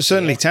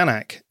 Certainly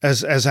Tanak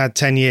has had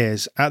 10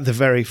 years at the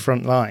very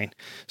front line.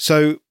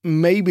 So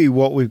maybe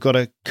what we've got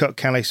to cut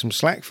Calais some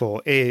slack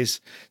for is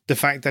the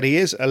fact that he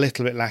is a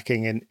little bit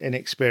lacking in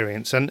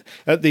experience. And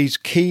at these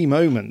key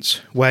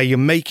moments where you're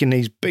making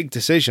these big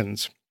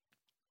decisions,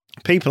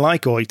 people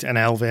like Oit and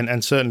Elvin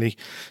and certainly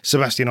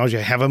Sebastian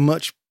Ogier have a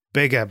much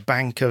bigger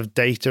bank of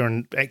data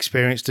and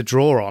experience to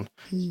draw on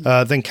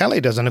than Calais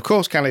does. And of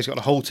course, Calais got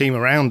a whole team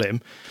around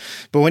him.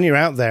 But when you're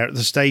out there at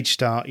the stage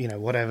start,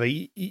 whatever,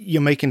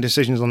 you're making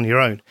decisions on your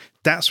own.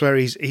 That's where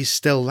he's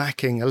still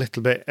lacking a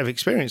little bit of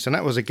experience. And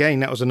that was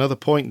another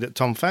point that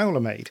Tom Fowler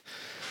made.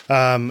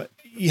 I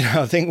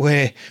think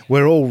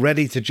we're all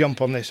ready to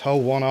jump on this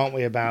whole one, aren't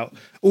we, about,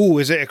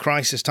 is it a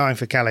crisis time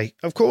for Calais?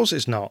 Of course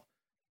it's not.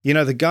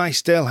 The guy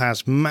still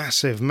has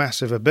massive,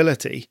 massive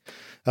ability.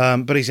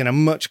 But he's in a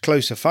much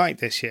closer fight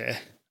this year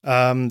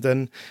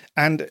and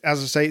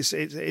as I say,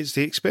 it's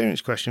the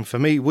experience question for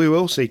me. We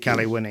will see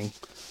Calais winning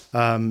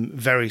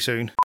very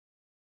soon.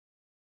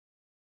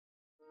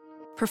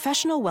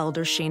 Professional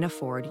welder Shayna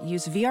Ford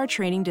used VR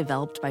training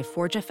developed by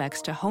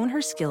ForgeFX to hone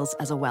her skills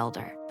as a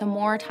welder. The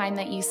more time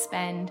that you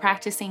spend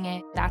practicing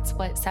it, that's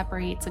what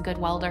separates a good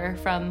welder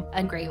from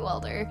a great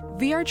welder.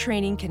 VR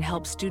training can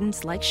help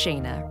students like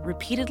Shayna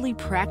repeatedly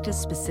practice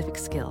specific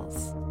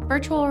skills.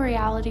 Virtual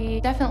reality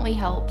definitely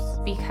helps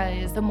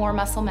because the more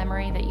muscle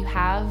memory that you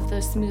have,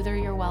 the smoother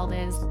your weld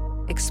is.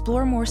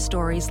 Explore more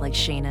stories like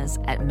Shayna's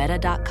at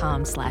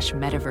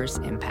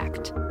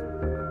meta.com/metaverseimpact.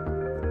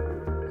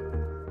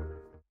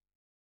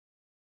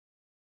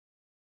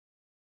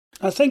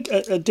 I think,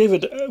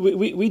 David,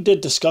 we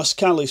did discuss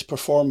Callie's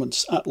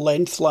performance at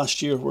length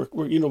last year.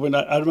 When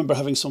I remember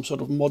having some sort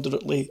of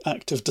moderately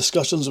active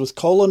discussions with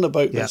Colin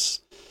about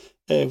this,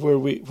 where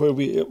we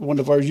one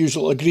of our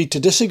usual agree to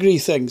disagree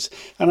things,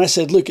 and I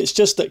said, look, it's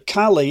just that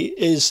Callie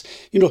is,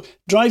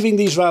 driving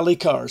these rally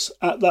cars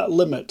at that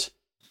limit.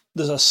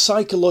 There's a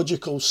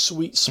psychological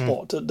sweet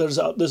spot. There's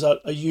a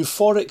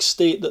euphoric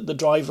state that the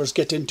drivers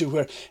get into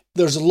where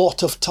there's a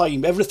lot of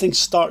time. Everything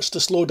starts to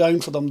slow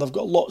down for them. They've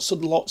got lots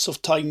and lots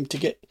of time to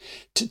get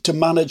to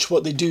manage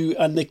what they do,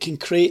 and they can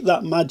create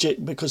that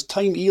magic because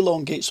time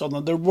elongates on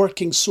them. They're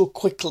working so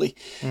quickly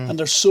and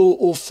they're so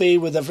au fait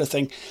with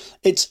everything.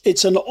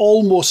 It's an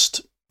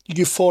almost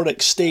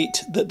euphoric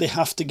state that they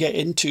have to get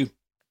into.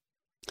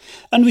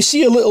 And we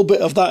see a little bit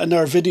of that in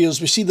our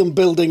videos. We see them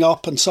building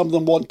up, and some of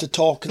them want to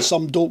talk and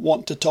some don't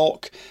want to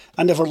talk.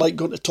 I never like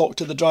going to talk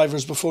to the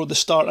drivers before the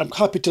start. I'm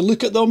happy to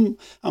look at them.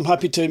 I'm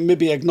happy to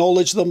maybe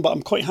acknowledge them, but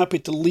I'm quite happy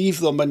to leave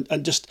them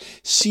and just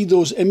see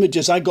those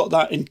images. I got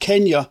that in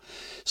Kenya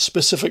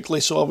specifically,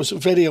 so I was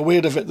very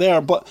aware of it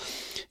there. But,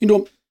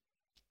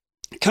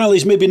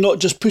 Callie's maybe not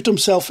just put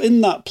himself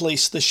in that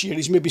place this year.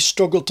 He's maybe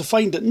struggled to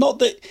find it. Not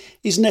that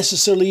he's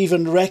necessarily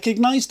even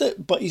recognised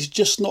it, but he's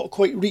just not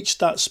quite reached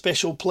that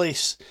special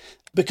place.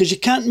 Because you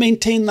can't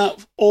maintain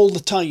that all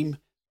the time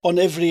on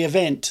every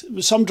event.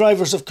 Some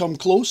drivers have come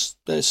close.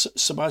 There's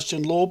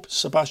Sebastian Loeb,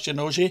 Sebastian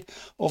Ogier,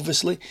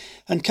 obviously.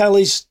 And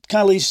Callie's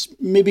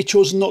maybe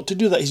chosen not to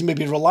do that. He's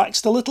maybe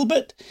relaxed a little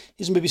bit.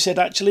 He's maybe said,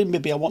 actually,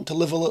 maybe I want to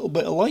live a little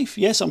bit of life.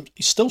 Yes,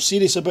 he's still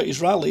serious about his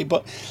rally,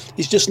 but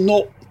he's just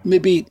not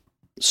maybe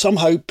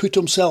somehow put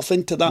himself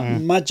into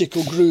that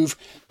magical groove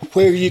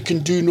where you can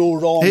do no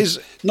wrong.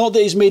 Not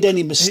that he's made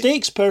any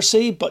mistakes per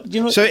se, but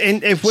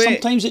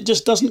sometimes it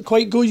just doesn't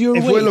quite go your way.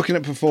 If we're looking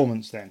at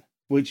performance then,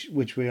 which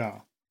we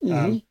are,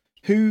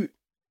 who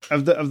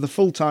of the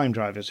full-time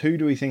drivers, who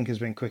do we think has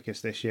been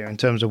quickest this year in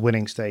terms of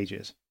winning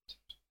stages?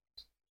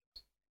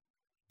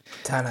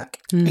 Tanak.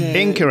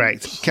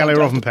 Incorrect. Kalle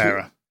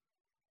Rovanperä.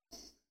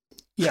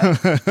 Yeah,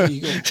 there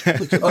you go.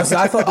 So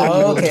I thought,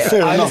 okay.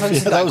 Fair enough.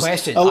 That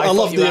question. I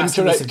love the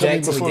incorrect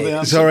coming before the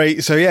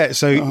answer.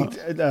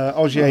 Sorry.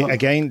 Ogier,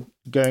 again,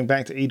 going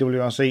back to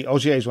EWRC,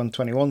 Ogier's won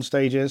 21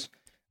 stages.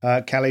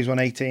 Calais won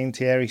 18,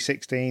 Thierry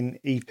 16,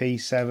 EP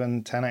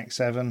 7, Tanak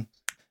 7.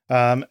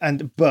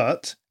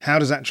 But how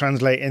does that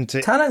translate into...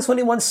 Tanak's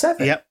only won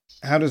 7. Yep.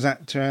 How does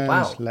that translate?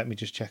 Wow. Let me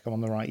just check I'm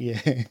on the right year.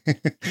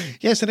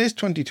 Yes, it is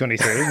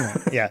 2023,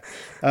 isn't it? Yeah.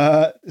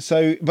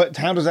 But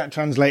how does that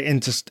translate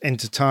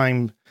into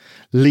time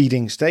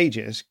leading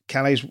stages?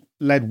 Calais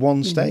led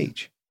one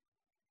stage.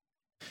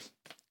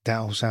 That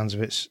all sounds a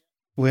bit...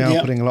 We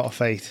are putting a lot of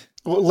faith.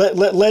 Well,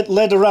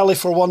 led a rally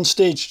for one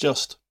stage,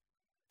 just.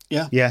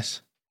 Yeah.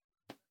 Yes.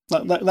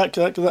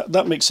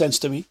 That makes sense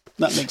to me.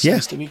 That makes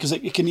sense to me because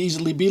it can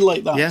easily be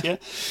like that. Yeah.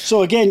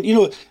 So again,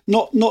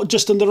 not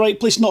just in the right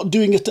place, not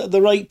doing it at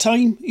the right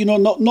time.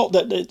 Not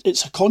that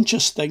it's a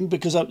conscious thing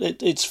because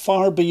it's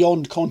far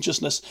beyond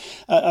consciousness.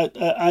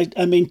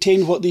 I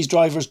maintain what these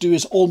drivers do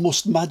is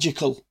almost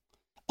magical.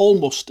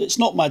 Almost. It's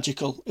not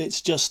magical.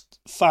 It's just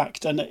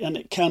fact, and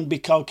it can be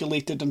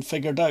calculated and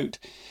figured out.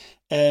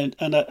 And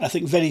I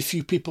think very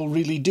few people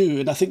really do.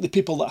 And I think the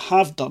people that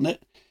have done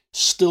it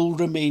still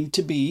remain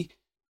to be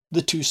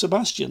the two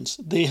Sebastians.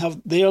 They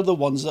are the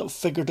ones that have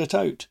figured it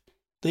out.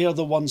 They are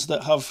the ones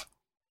that have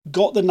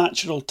got the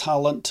natural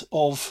talent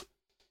of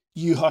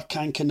Juha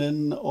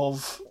Kankkunen,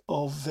 of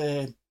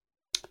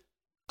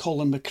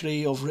Colin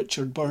McRae, of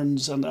Richard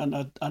Burns, and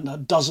a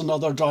dozen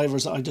other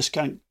drivers that I just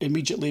can't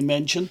immediately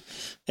mention.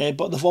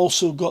 But they've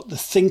also got the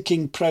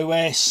thinking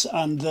prowess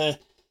and the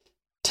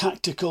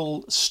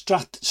tactical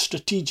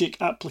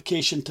strategic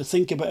application to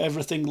think about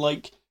everything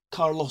like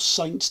Carlos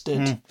Sainz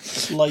did,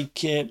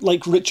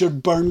 like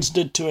Richard Burns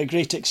did to a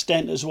great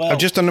extent as well. I've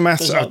just done the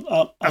maths.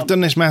 I've done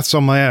this maths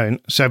on my own,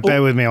 so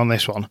bear with me on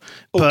this one.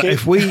 But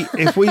if we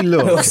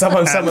look,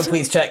 someone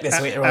please check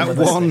this later on with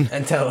us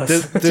and tell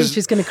us.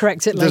 Teacher's going to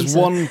correct it later.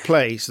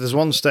 There's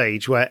one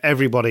stage where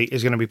everybody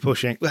is going to be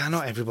pushing. Well,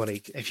 not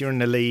everybody. If you're in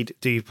the lead,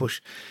 do you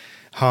push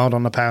hard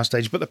on the power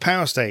stage? But the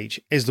power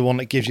stage is the one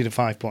that gives you the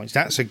 5 points.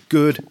 That's a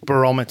good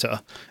barometer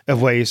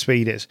of where your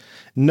speed is.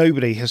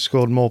 Nobody has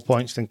scored more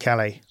points than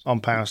Calais on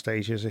power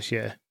stages this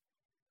year.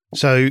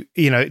 So,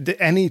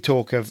 any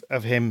talk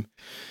of him,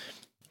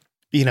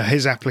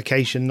 his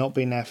application not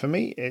being there, for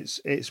me,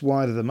 it's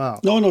wide of the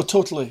mark. No,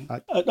 totally.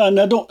 And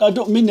I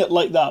don't mean it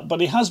like that, but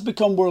he has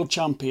become world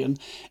champion.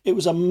 It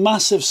was a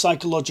massive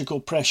psychological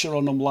pressure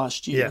on him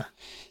last year. Yeah.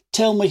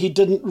 Tell me he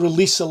didn't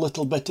release a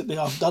little bit at the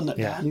I've done it.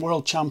 I'm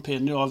world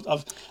champion.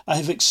 I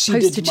have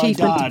exceeded my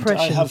dad.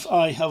 Depression.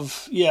 I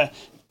have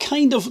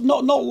kind of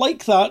not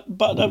like that,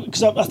 but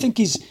because I think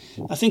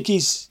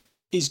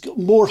he's got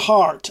more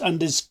heart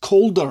and is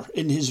colder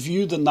in his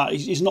view than that.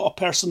 He's not a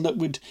person that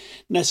would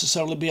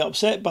necessarily be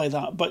upset by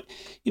that. But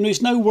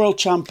he's now world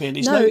champion.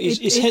 He's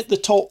hit the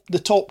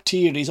top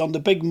tier. He's on the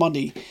big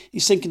money.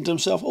 He's thinking to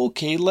himself,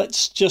 okay,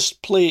 let's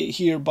just play it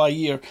year by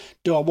year.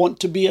 Do I want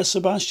to be a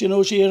Sebastian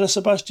Ogier or a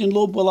Sebastian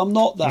Loeb? Well, I'm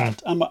not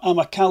that. I'm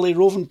a Kalle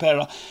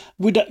Rovanperä.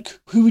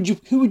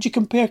 Who would you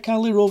compare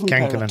Kalle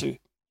Rovanperä to?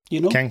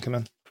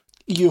 Kankkunen.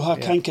 Juha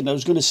Kankkunen. I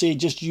was going to say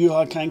just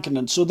Juha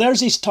Kankkunen. So there's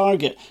his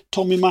target.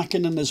 Tommi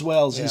Mäkinen as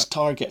well as his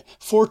target.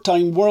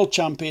 4-time world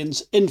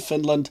champions in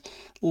Finland.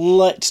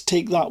 Let's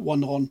take that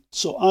one on.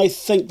 So I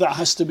think that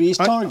has to be his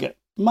target.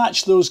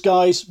 Match those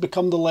guys,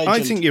 become the legend. I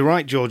think you're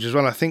right, George, as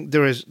well. I think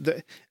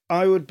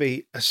I would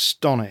be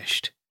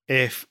astonished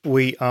if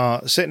we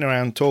are sitting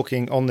around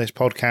talking on this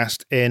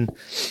podcast in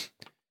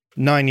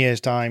 9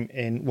 years' time,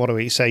 in,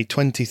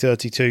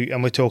 2032,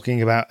 and we're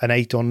talking about an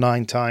 8 or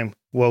 9 time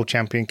world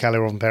champion Kalle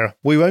Rovanperä.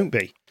 We won't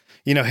be.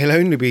 He'll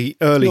only be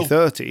early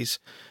 30s,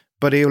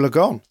 but he'll have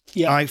gone.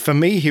 Yeah. For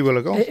me, he will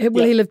have gone.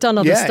 He'll have done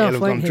other stuff, he'll have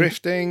gone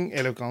drifting,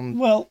 he'll have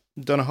gone,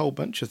 done a whole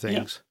bunch of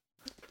things.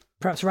 Yeah.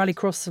 Perhaps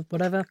rallycross or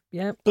whatever,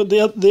 yeah. But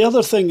the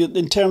other thing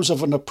in terms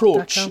of an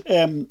approach,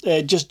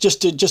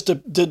 just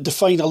to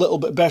define a little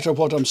bit better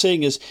what I'm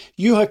saying is,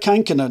 Juha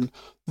Kankkunen,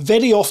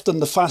 very often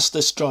the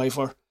fastest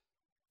driver,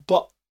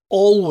 but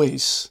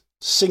always,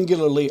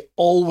 singularly,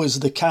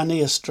 always the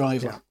canniest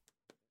driver. Yeah.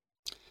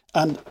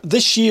 And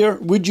this year,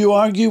 would you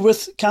argue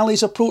with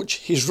Calle's approach?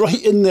 He's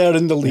right in there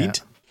in the lead.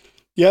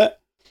 Yeah.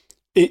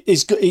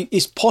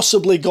 He's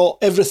possibly got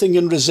everything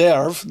in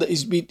reserve that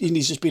he's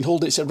just been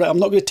holding. He said, right, I'm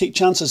not going to take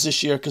chances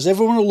this year because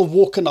everyone will have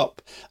woken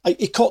up.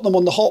 He caught them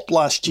on the hop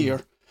last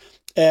year,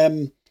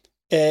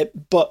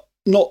 but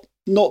not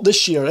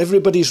this year.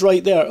 Everybody's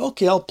right there.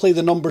 Okay, I'll play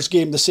the numbers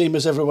game the same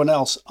as everyone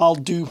else. I'll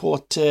do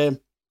what Juha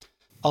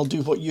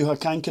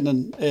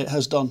Kankkunen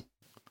has done.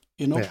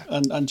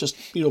 And just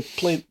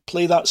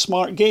play that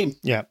smart game.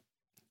 Yeah,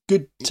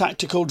 good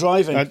tactical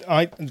driving.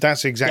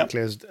 That's exactly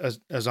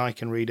as I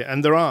can read it.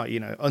 And there are,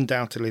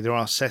 undoubtedly there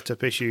are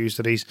setup issues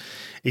that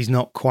he's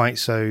not quite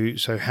so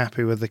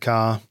happy with the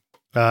car.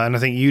 And I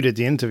think you did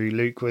the interview,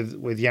 Luke,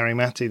 with Jari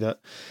Matti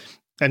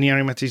and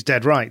Jari Matti's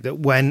dead right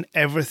that when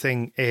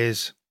everything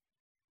is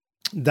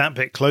that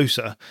bit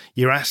closer,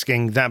 you're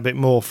asking that bit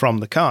more from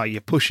the car. You're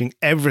pushing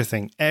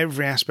everything,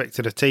 every aspect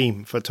of the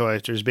team for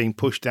Toyota is being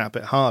pushed that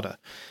bit harder.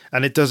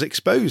 And it does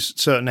expose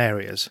certain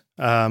areas.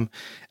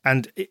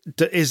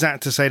 Is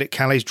that to say that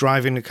Calle's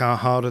driving the car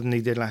harder than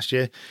he did last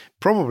year?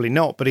 Probably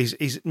not, but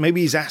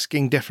he's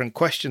asking different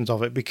questions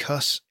of it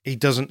because he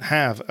doesn't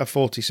have a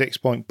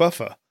 46-point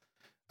buffer.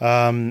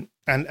 And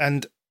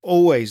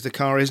always the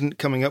car isn't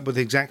coming up with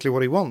exactly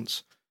what he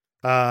wants.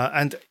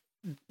 And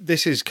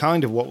this is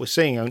kind of what we're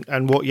seeing,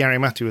 and what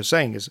Jari-Matti was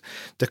saying is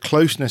the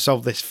closeness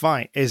of this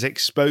fight is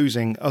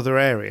exposing other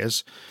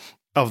areas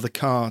of the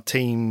car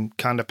team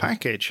kind of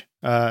package,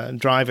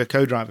 driver,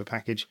 co-driver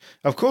package.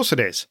 Of course it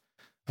is.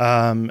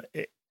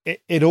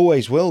 It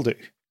always will do.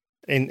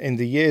 In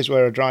the years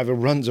where a driver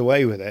runs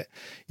away with it,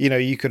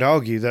 you could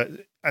argue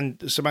that,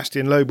 and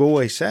Sebastian Loeb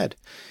always said,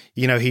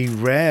 he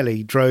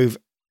rarely drove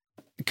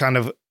kind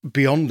of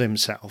beyond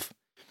himself.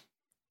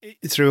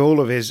 Through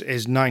all of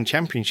his 9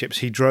 championships,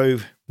 he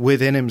drove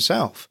within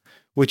himself,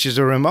 which is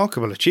a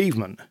remarkable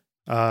achievement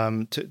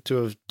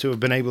to have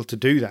been able to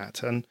do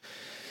that. And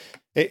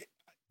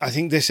I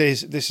think this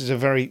is a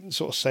very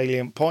sort of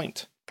salient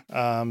point,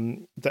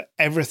 that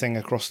everything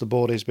across the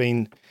board is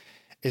being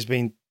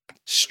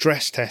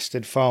stress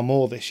tested far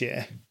more this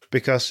year,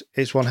 because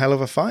it's one hell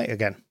of a fight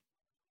again.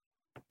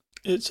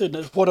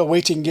 What a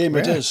waiting game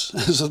it is.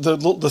 It's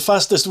the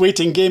fastest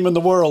waiting game in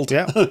the world.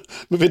 Yeah.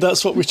 Maybe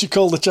that's what we should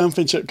call the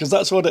championship, because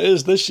that's what it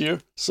is this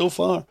year so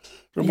far.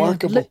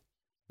 Remarkable. Yeah.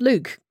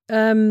 Luke,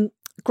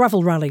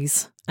 gravel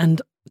rallies and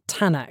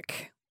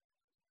Tanak.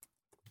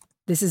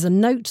 This is a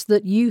note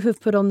that you have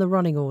put on the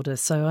running order,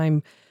 so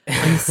I'm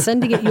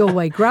sending it your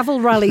way. Gravel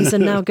rallies are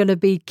now going to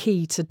be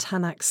key to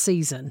Tanak's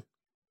season.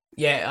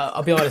 Yeah,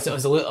 I'll be honest, it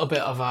was a little bit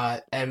of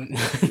a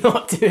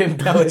not too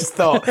embellished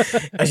thought,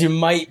 as you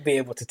might be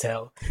able to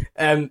tell.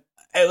 It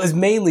was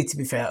mainly, to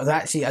be fair, it was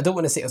actually, I don't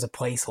want to say it was a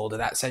placeholder,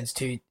 that sounds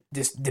too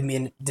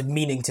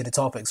demeaning to the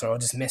topics, or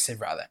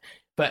dismissive rather.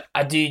 But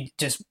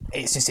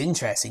it's just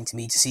interesting to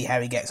me to see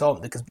how he gets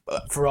on, because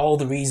for all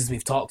the reasons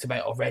we've talked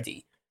about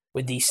already,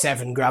 with these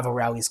 7 gravel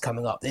rallies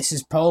coming up, this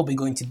is probably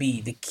going to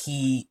be the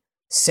key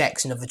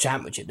section of the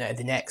championship now.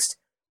 The next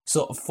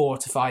sort of 4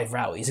 to 5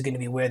 rallies are going to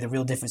be where the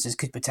real differences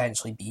could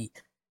potentially be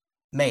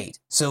made.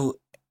 So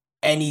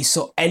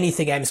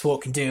anything M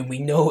Sport can do, and we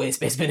know it's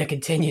been a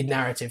continued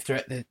narrative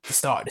throughout the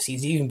start of the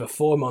season, even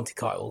before Monte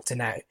Carlo to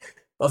now,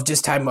 of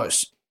just how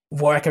much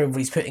work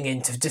everybody's putting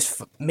in to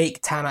just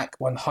make Tanak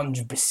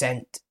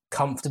 100%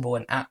 comfortable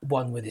and at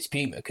one with his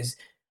Puma. Because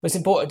what's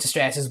important to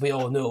stress, as we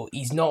all know,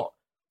 he's not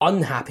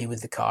unhappy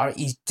with the car,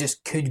 he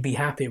just could be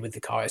happier with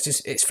the car.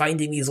 It's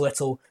finding these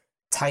little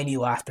tiny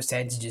last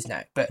percentages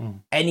now. But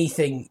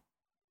anything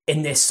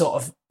in this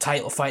sort of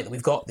title fight that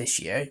we've got this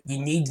year, you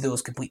need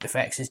those complete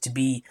perfections to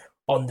be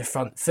on the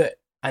front foot.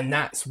 And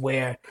that's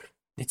where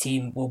the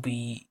team will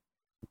be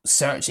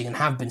searching and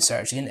have been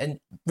searching.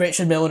 And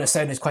Richard Milner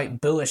sounded quite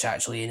bullish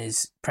actually in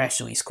his press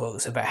release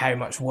quotes about how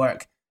much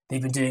work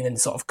they've been doing and the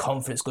sort of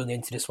confidence going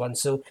into this one.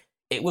 So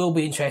it will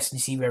be interesting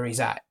to see where he's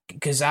at,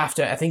 because I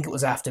think it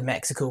was after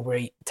Mexico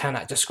where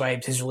Tanak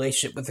described his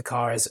relationship with the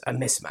car as a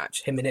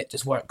mismatch. Him and it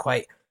just weren't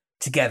quite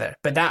together.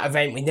 But that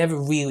event, we never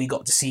really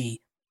got to see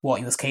what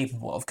he was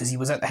capable of, because he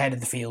was at the head of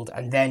the field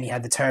and then he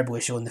had the turbo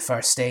issue in the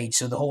first stage,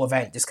 so the whole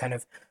event just kind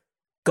of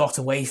got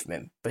away from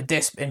him. But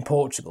this in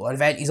Portugal, an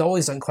event he's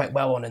always done quite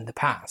well on in the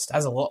past,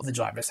 as a lot of the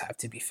drivers have,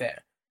 to be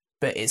fair.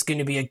 But it's going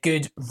to be a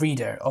good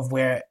reader of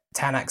where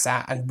Tanak's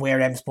at and where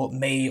M Sport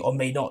may or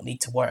may not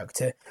need to work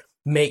to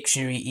make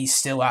sure he's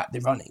still at the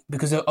running.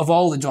 Because of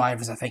all the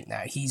drivers, I think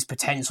now, he's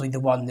potentially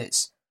the one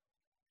that's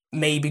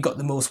maybe got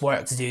the most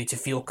work to do to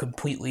feel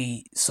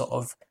completely sort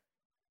of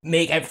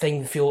make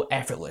everything feel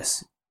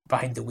effortless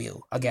behind the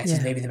wheel, I guess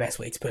is maybe the best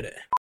way to put it.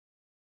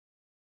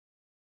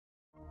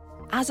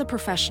 As a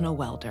professional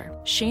welder,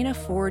 Shayna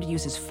Ford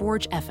uses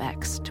Forge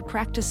FX to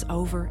practice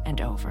over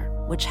and over,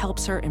 which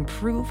helps her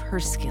improve her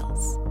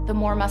skills. The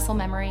more muscle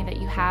memory that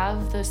you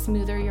have, the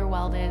smoother your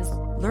weld is.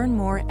 Learn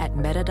more at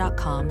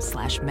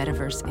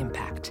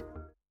meta.com/metaverseimpact.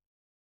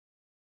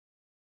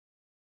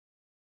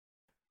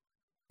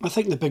 I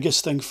think the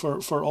biggest thing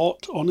for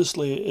Ott,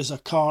 honestly, is a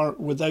car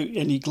without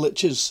any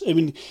glitches. I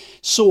mean,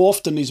 so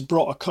often he's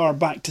brought a car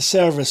back to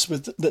service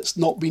that's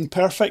not been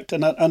perfect.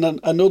 And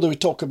I know that we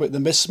talk about the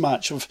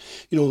mismatch of,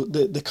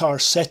 the car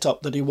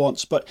setup that he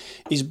wants, but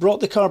he's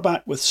brought the car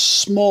back with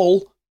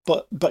small,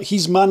 but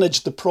he's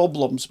managed the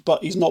problems,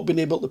 but he's not been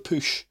able to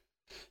push.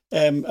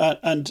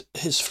 And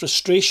his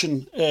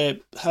frustration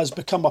has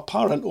become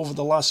apparent over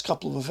the last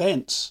couple of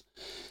events.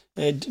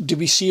 Do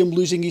we see him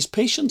losing his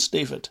patience,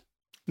 David?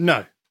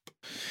 No.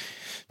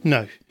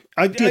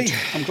 I'm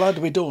glad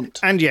we don't.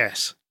 And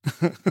yes.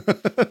 Okay.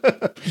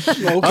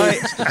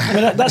 I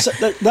mean,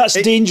 that's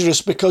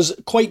dangerous, because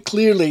quite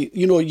clearly,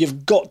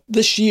 you've got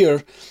this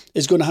year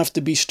is going to have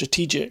to be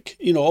strategic.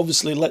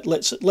 Obviously,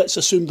 let's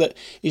assume that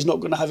he's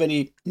not going to have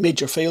any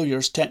major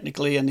failures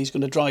technically, and he's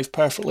going to drive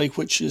perfectly,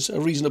 which is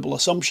a reasonable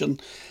assumption,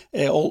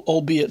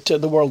 albeit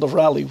the world of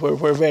rally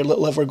where very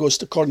little ever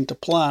goes according to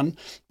plan.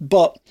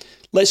 But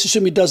let's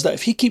assume he does that.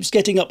 If he keeps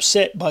getting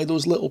upset by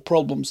those little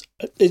problems,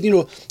 it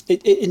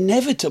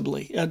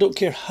inevitably, I don't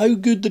care how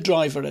good the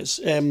driver is,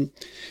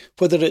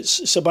 whether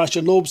it's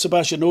Sebastian Loeb,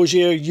 Sebastian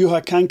Ogier,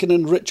 Juha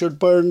Kankinen, Richard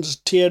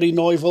Burns, Thierry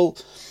Neuville,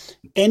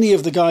 any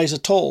of the guys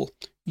at all,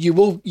 you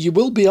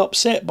will be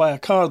upset by a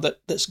car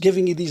that's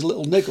giving you these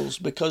little niggles,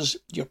 because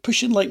you're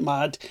pushing like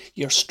mad,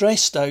 you're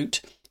stressed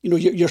out,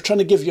 you're trying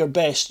to give your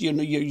best.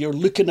 You're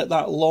looking at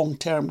that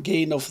long-term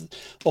gain of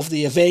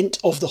the event,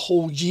 of the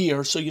whole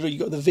year. So, you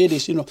got the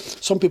various,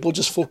 some people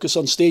just focus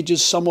on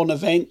stages, some on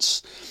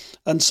events,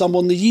 and some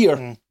on the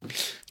year.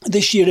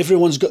 This year,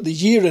 everyone's got the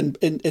year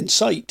in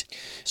sight.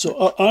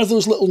 So are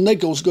those little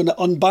niggles going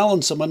to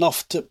unbalance them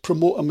enough to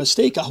promote a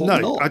mistake? I hope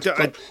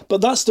not.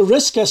 But that's the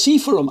risk I see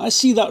for him. I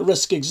see that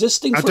risk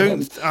existing for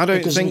him. I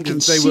don't think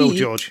that they will,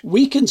 George.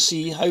 We can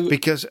see how...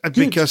 Because I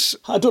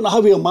don't know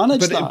how he'll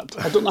manage that.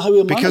 I don't know how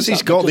he'll manage that. Because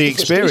he's got the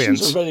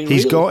experience.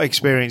 He's got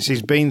experience.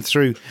 He's been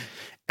through...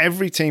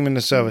 Every team in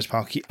the service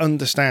park, he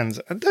understands.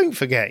 And don't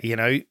forget,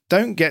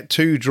 don't get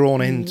too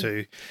drawn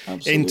into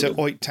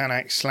Oyt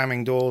Tanak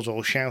slamming doors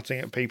or shouting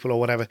at people or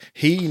whatever.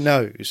 He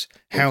knows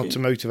how to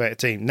motivate a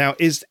team. Now,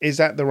 is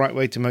that the right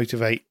way to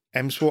motivate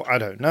M Sport? I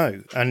don't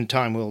know, and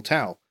time will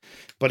tell.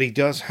 But he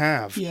does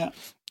have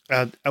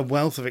a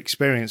wealth of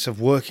experience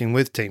of working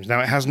with teams. Now,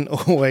 it hasn't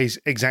always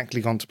exactly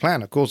gone to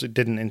plan. Of course, it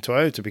didn't in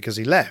Toyota because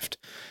he left.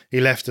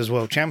 He left as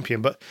world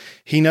champion, but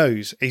he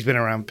knows. He's been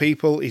around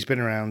people. He's been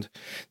around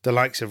the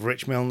likes of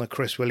Rich Milner,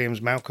 Chris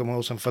Williams, Malcolm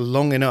Wilson for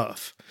long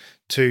enough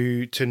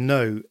to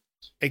know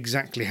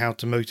exactly how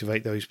to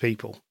motivate those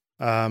people.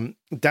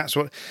 That's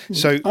what.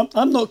 So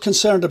I'm not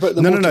concerned about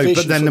the motivation. No.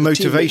 But then the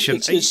motivation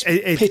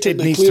it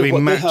needs to be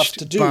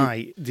matched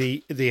by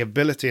the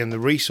ability and the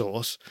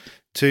resource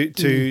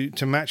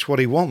to match what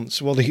he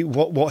wants, what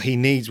he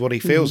needs, what he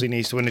feels he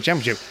needs to win the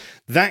championship.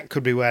 That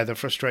could be where the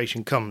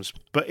frustration comes.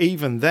 But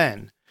even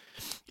then,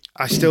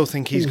 I still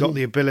think he's got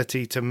the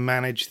ability to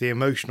manage the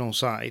emotional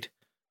side.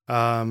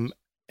 I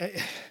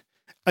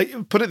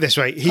put it this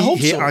way: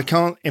 I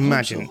can't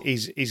imagine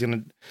he's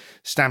going to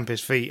stamp his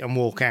feet and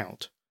walk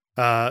out.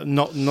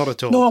 Not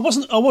at all. No,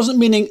 I wasn't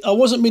meaning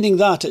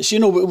that. It's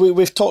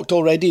we've talked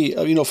already.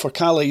 For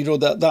Cali,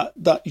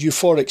 that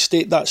euphoric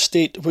state, that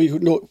state where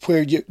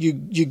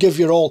you give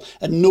your all,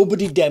 and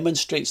nobody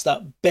demonstrates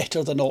that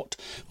better than Ott.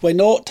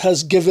 When Ott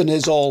has given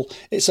his all,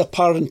 it's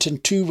apparent in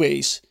two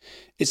ways.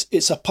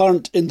 It's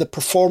apparent in the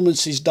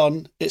performance he's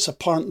done. It's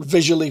apparent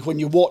visually when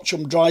you watch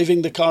him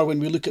driving the car, when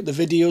we look at the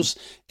videos,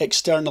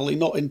 externally,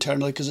 not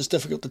internally, because it's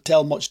difficult to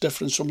tell much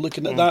difference from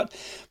looking at that.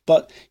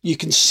 But you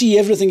can see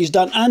everything he's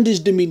done, and his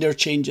demeanour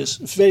changes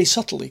very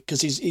subtly,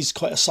 because he's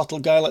quite a subtle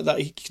guy like that.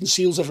 He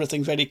conceals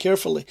everything very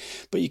carefully,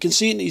 but you can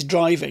see it in his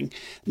driving.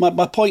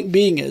 My point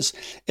being is,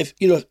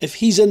 if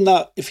he's in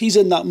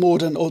that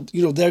mode, and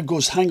there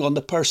goes, hang on,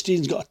 the power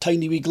steering's got a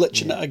tiny wee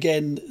glitch in it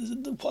again.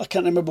 I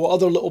can't remember what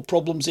other little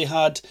problems he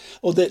had.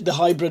 Or the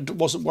hybrid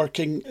wasn't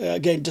working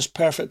again just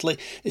perfectly.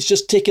 It's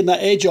just taking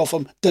that edge off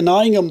him,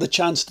 denying him the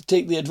chance to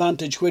take the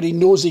advantage where he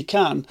knows he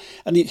can,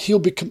 and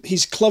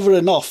he's clever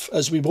enough,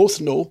 as we both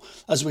know,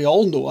 as we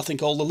all know. I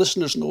think all the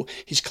listeners know.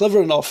 He's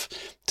clever enough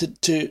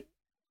to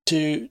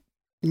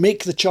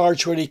make the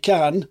charge where he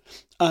can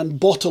and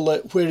bottle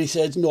it where he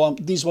says, no,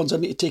 these ones I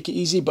need to take it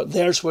easy, but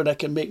there's where I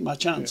can make my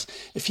chance.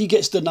 Yeah. If he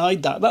gets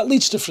denied that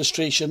leads to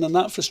frustration, and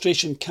that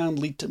frustration can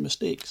lead to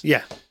mistakes.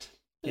 Yeah.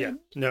 Yeah,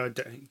 no,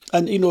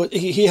 and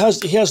he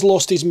has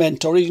lost his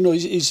mentor.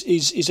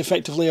 He's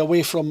effectively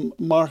away from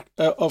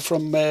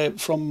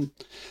from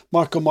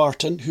Marco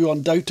Martin, who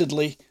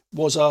undoubtedly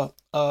was a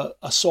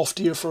soft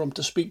ear for him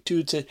to speak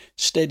to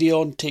steady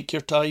on, take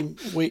your time,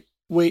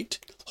 wait,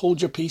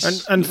 hold your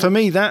peace. And for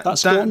me,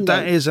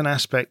 that is an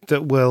aspect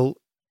that will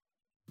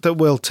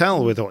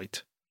tell with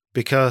Oyt,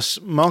 because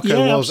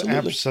Marco was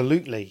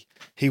absolutely.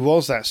 He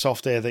was that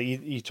soft air that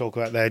you talk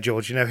about there,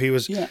 George. He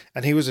was,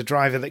 and he was a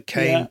driver that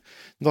came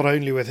not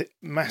only with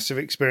massive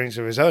experience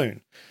of his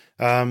own,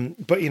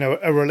 but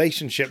a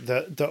relationship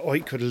that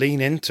Oyt could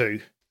lean into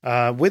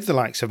with the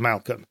likes of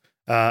Malcolm,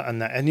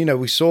 and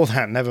we saw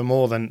that never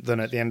more than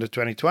at the end of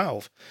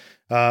 2012.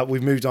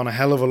 We've moved on a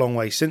hell of a long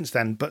way since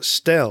then, but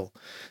still,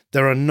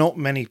 there are not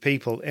many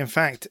people. In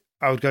fact,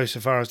 I would go so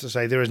far as to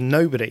say there is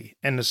nobody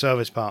in the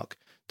service park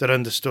that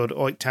understood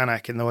Oyt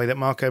Tanak in the way that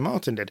Marco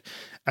Martin did,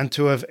 and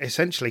to have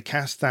essentially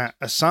cast that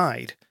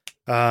aside,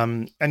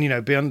 and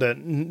be under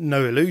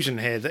no illusion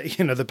here that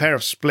the pair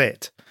have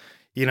split.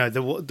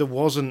 There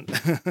wasn't.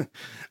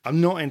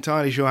 I'm not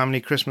entirely sure how many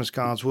Christmas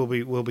cards will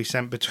be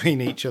sent between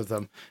each of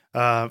them.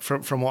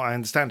 From what I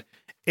understand,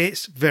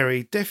 it's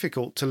very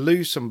difficult to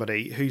lose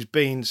somebody who's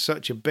been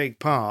such a big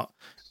part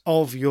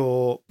of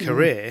your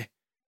career.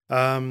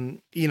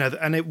 And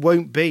it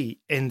won't be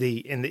in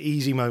the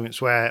easy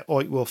moments where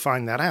Oyt will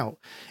find that out.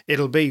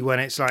 It'll be when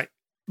it's like,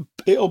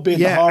 it'll be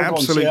the hard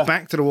absolute ones,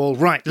 back to the wall.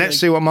 Right, let's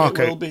see what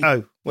Marco.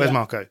 Oh, where's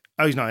Marco?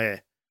 Oh, he's not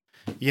here.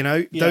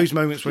 Those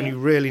moments when you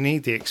really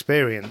need the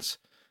experience.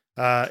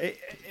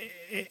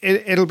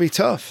 It'll be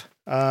tough.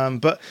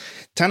 But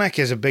Tanak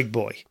is a big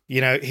boy.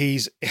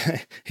 He's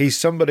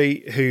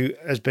somebody who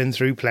has been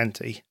through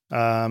plenty,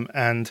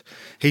 and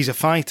he's a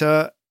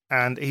fighter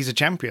and he's a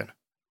champion.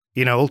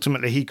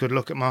 Ultimately, he could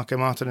look at Marco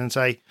Martin and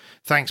say,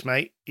 thanks,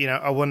 mate.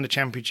 I won the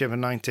championship in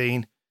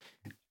 19.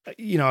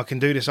 I can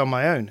do this on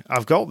my own.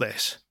 I've got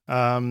this.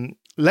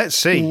 let's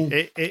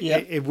see.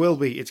 It will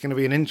be. It's going to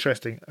be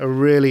a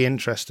really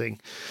interesting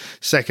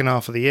second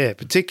half of the year,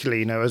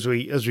 particularly, as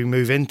we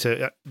move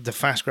into the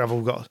fast gravel.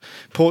 We've got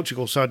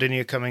Portugal,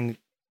 Sardinia coming.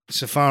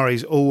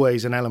 Safari's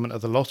always an element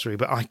of the lottery,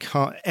 but I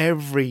can't.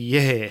 Every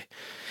year,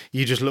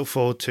 you just look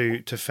forward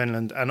to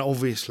Finland, and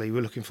obviously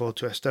we're looking forward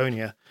to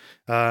Estonia.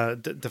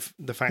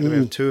 The fact that we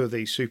have two of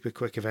these super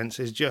quick events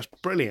is just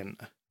brilliant.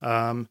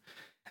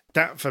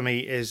 That for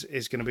me is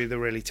going to be the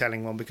really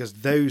telling one, because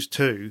those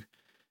two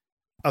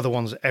are the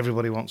ones that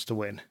everybody wants to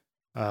win.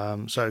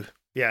 So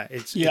yeah,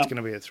 it's going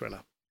to be a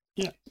thriller.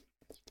 Yeah.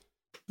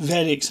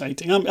 Very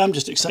exciting. I'm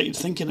just excited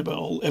thinking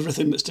about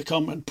everything that's to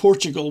come. And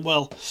Portugal,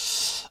 well,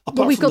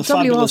 we've got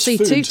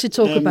WRC2 to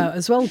talk about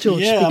as well,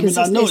 George. Yeah, because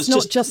it's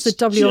not just the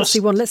WRC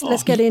one.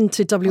 Let's get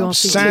into WRC2.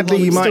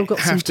 Sadly, you might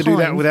have to do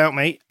that without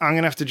me. I'm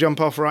going to have to jump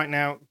off right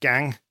now,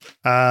 gang.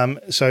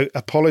 So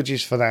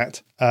apologies for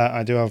that.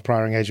 I do have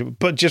prior engagement.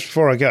 But just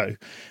before I go,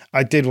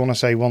 I did want to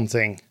say one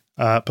thing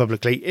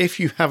publicly. If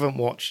you haven't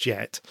watched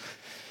yet,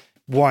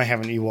 why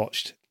haven't you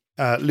watched?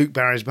 Luke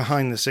Barry's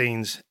behind the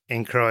scenes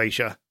in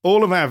Croatia.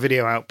 All of our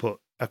video output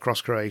across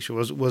Croatia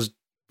was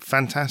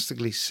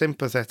fantastically,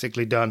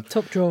 sympathetically done.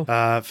 Top draw.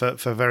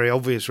 For very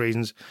obvious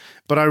reasons.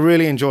 But I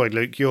really enjoyed,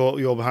 Luke,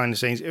 your behind the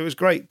scenes. It was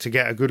great to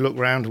get a good look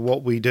around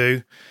what we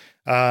do.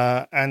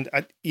 And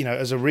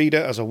as a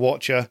reader, as a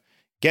watcher,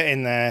 get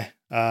in there,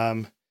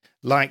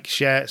 like,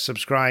 share,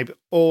 subscribe,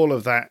 all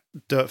of that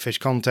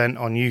Dirtfish content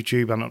on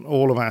YouTube and on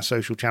all of our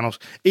social channels.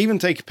 Even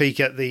take a peek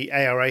at the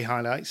ARA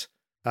highlights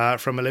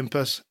from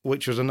Olympus,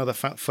 which was another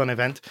fun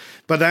event.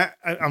 But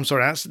I'm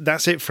sorry,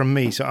 that's it from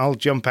me. So I'll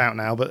jump out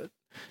now. But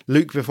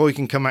Luke, before you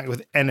can come back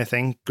with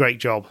anything, great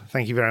job.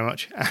 Thank you very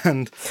much.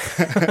 And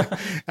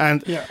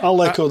yeah,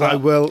 I'll echo that. I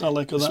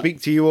will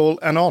speak to you all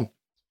and on.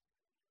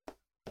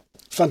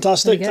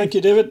 Fantastic. Thank you,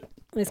 David.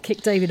 Let's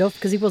kick David off,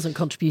 because he wasn't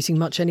contributing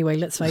much anyway,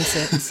 let's face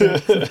it. So.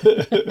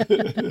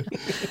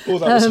 Oh,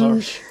 that was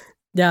harsh.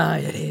 Yeah,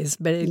 it is.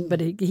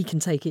 But he can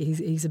take it.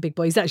 He's a big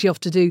boy. He's actually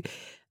off to do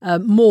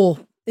more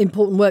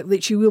important work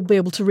that you will be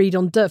able to read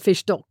on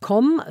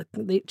dirtfish.com,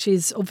 which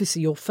is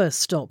obviously your first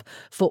stop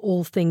for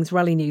all things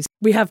rally news.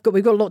 We've got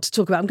a lot to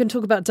talk about. I'm going to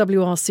talk about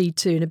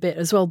WRC2 in a bit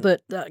as well,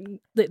 but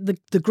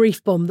the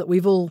grief bomb that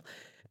we've all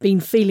been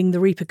feeling the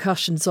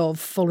repercussions of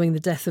following the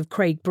death of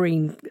Craig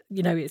Breen,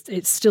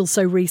 it's still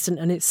so recent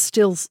and it's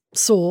still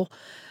sore.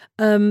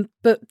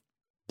 But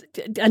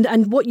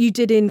what you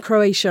did in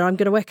Croatia, I'm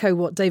going to echo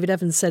what David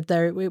Evans said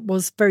there. It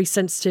was very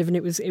sensitive, and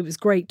it was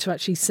great to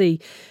actually see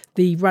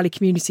the rally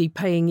community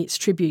paying its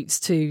tributes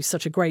to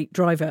such a great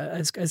driver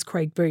as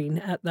Craig Breen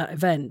at that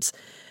event,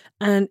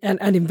 and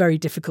in very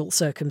difficult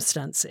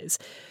circumstances.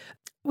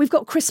 We've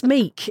got Chris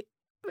Meek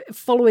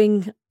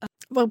following.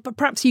 Well, but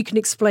perhaps you can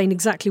explain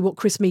exactly what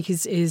Chris Meek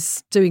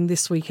is doing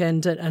this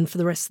weekend and for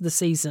the rest of the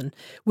season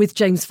with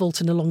James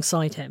Fulton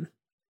alongside him.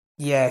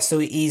 Yeah, so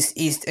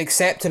he's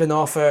accepted an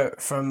offer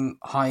from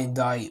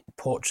Hyundai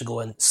Portugal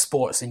and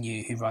Sports and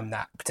You, who run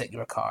that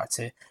particular car,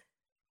 to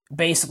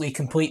basically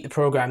complete the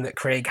program that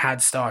Craig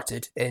had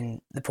started in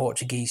the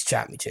Portuguese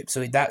Championship.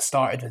 So that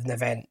started with an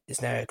event,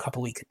 it's now a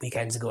couple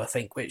weekends ago, I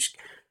think, which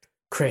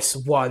Chris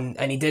won,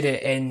 and he did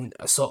it in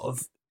a sort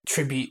of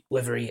tribute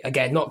livery.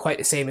 Again, not quite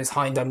the same as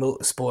Hyundai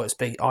Motorsport's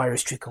big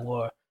Irish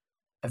Tricolor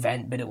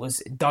event, but it was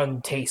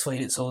done tastefully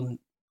in its own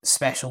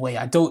special way.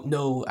 I don't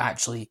know,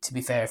 actually, to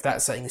be fair, if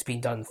that's something that's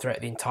been done throughout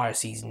the entire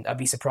season. I'd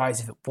be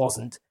surprised if it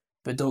wasn't,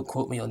 but don't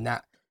quote me on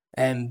that.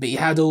 But he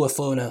had Ola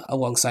Flona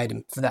alongside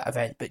him for that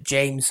event. But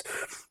James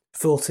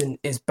Fulton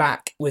is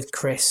back with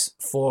Chris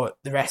for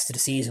the rest of the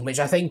season, which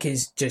I think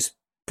is just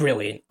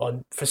brilliant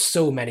for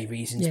so many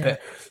reasons. Yeah.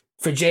 But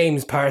for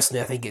James personally,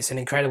 I think it's an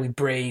incredibly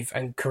brave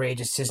and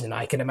courageous decision.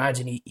 I can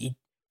imagine he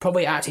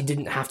probably actually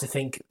didn't have to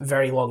think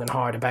very long and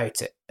hard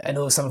about it. I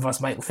know some of us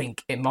might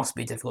think it must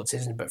be a difficult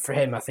decision, but for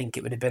him, I think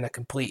it would have been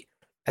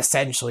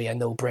essentially a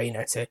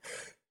no-brainer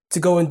to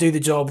go and do the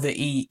job that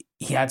he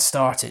had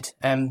started.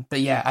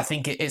 But yeah, I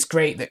think it's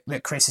great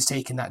that Chris has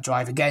taken that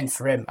drive again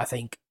for him. I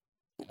think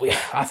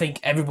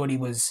everybody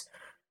was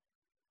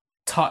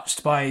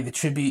touched by the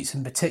tributes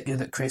in particular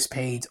that Chris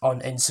paid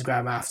on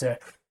Instagram after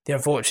the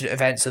unfortunate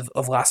events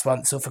of last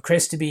month. So for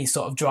Chris to be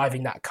sort of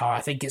driving that car, I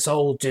think it's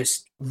all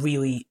just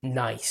really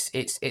nice.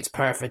 It's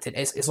perfect. And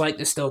it's like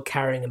they're still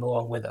carrying him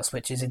along with us,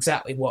 which is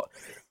exactly what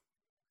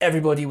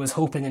everybody was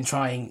hoping and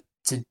trying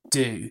to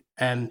do.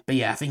 But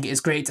yeah, I think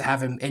it's great to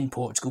have him in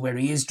Portugal, where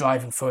he is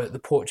driving for the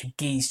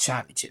Portuguese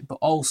Championship, but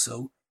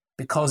also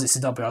because it's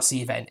a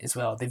WRC event as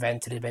well, they've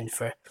entered him in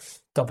for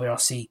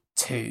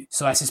WRC2.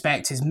 So I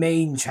suspect his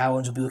main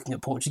challenge will be looking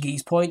at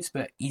Portuguese points,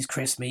 but he's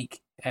Chris Meek.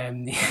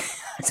 I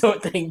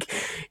don't think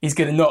he's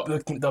going to not be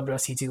looking at the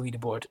WRC2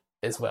 leaderboard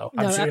as well.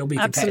 I'm sure he'll be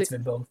competitive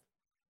in both.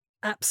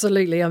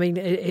 Absolutely. I mean,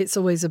 it's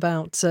always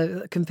about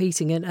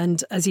competing.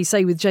 And as you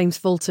say with James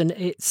Fulton,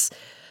 it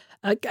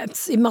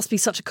must be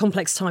such a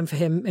complex time for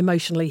him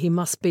emotionally. He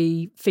must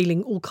be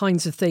feeling all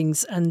kinds of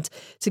things. And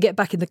to get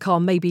back in the car,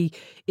 maybe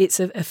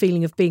it's a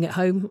feeling of being at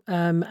home,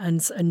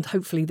 and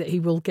hopefully that he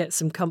will get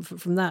some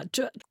comfort from that.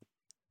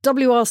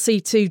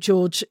 WRC2,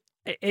 George,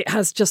 it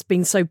has just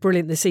been so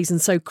brilliant this season.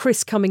 So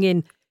Chris coming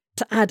in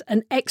to add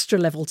an extra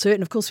level to it.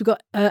 And of course, we've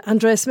got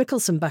Andreas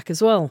Mikkelsen back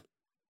as well.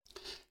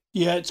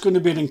 Yeah, it's going to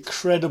be an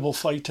incredible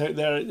fight out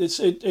there.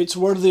 It's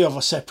worthy of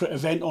a separate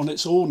event on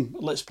its own.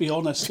 Let's be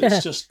honest.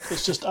 It's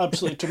just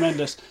absolutely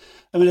tremendous.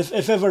 I mean,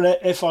 if ever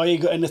FIA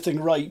got anything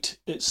right,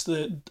 it's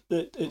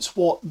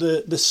what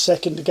the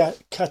second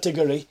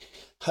category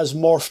has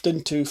morphed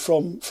into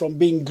from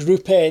being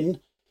Group N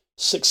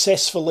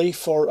successfully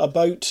for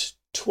about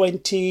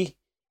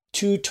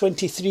 22,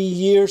 23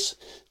 years.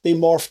 They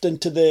morphed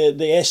into the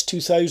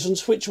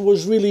S2000s, which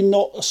was really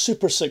not a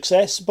super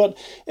success, but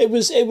it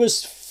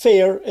was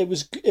fair. It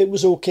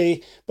was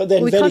okay. But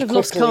then we very kind of quickly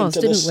lost cars,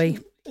 into this,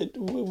 didn't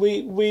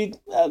we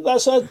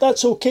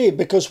that's okay,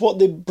 because what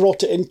they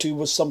brought it into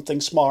was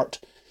something smart.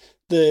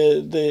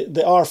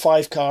 The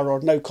R5 car,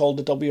 or now called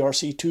the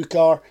WRC2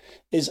 car,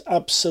 is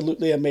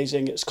absolutely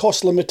amazing. It's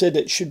cost limited.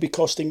 It should be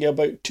costing you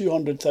about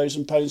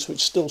 £200,000,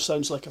 which still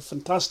sounds like a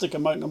fantastic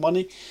amount of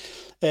money.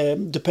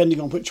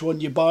 Depending on which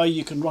one you buy,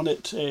 you can run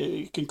it.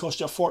 It can cost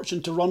you a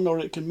fortune to run, or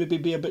it can maybe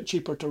be a bit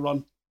cheaper to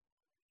run.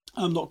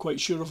 I'm not quite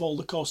sure of all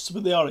the costs,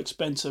 but they are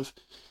expensive.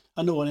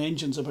 I know an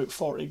engine's about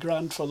 40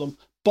 grand for them.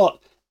 But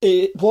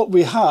what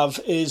we have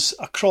is,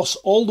 across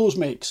all those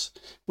makes,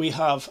 we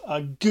have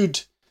a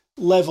good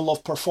level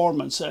of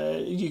performance.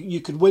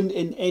 You could win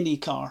in any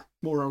car,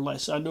 more or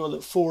less. I know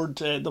that Ford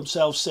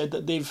themselves said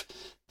that they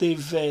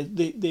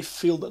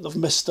feel that they've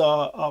missed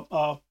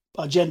a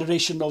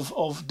generation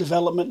of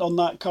development on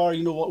that car.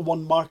 You know,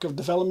 one mark of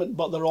development,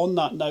 but they're on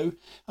that now,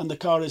 and the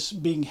car is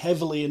being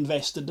heavily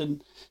invested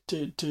in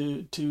to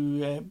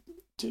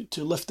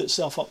lift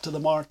itself up to the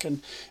mark.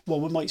 And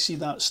well, we might see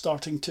that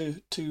starting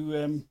to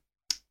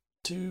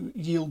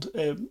yield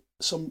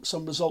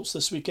some results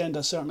this weekend.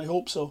 I certainly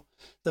hope so.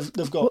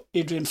 They've got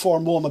Adrian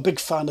Formeau. I'm a big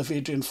fan of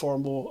Adrian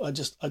Formeau. I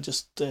just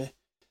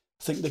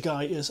think the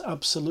guy is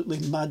absolutely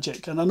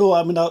magic. And I know,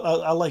 I mean,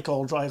 I like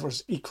all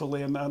drivers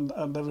equally and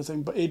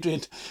everything, but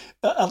Adrian,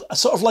 I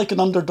sort of like an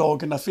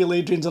underdog, and I feel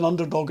Adrian's an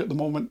underdog at the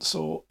moment.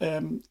 So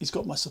he's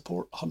got my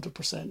support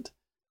 100%.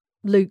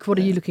 Luke, what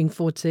are you looking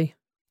forward to?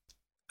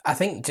 I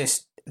think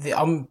just the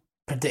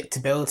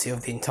unpredictability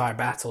of the entire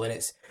battle, and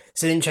it's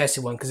an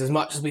interesting one, because as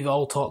much as we've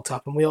all talked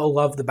up and we all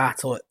love the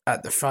battle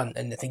at the front,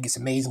 and I think it's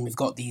amazing, we've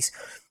got these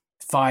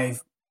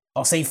 5,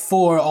 I'll say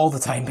 4 all the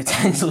time,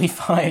 potentially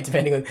 5,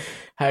 depending on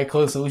how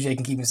close OJ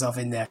can keep himself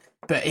in there.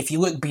 But if you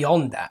look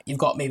beyond that, you've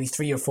got maybe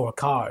 3 or 4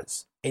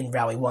 cars in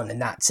Rally 1,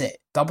 and that's it.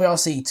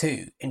 WRC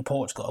 2 in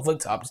Portugal, I've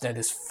looked it up just now,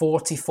 there's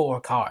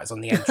 44 cars on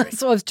the entry.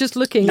 So I was just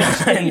looking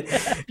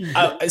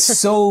at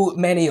so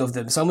many of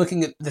them. So I'm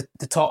looking at the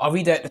top. I'll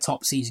read out the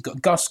top C's. You've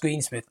got Gus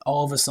Greensmith,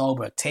 Oliver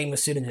Solberg, Tamer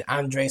Sunin,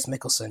 Andreas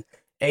Mikkelsen,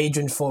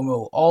 Adrian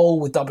Formeau, all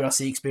with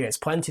WRC experience.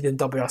 Plenty of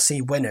the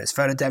WRC winners.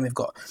 Further down, we've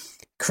got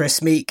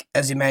Chris Meek,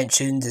 as you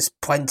mentioned. There's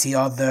plenty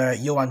other.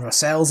 Johan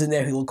Rossell's in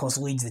there, who of course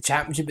leads the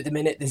championship at the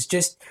minute. There's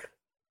just,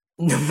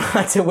 no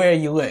matter where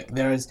you look,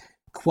 there is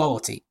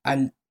quality,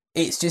 and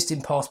it's just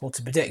impossible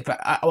to predict. But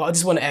I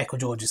just want to echo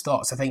George's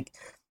thoughts. I think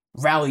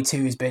Rally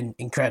 2 has been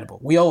incredible.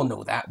 We all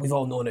know that. We've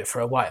all known it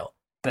for a while.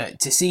 But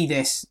to see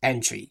this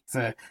entry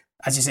for,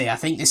 as you say, I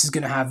think this is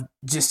going to have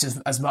just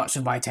as much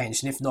of my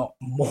attention, if not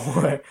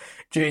more,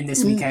 during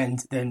this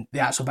weekend than the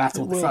actual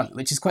battle at the front,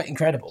 which is quite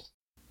incredible.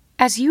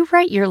 As you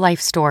write your life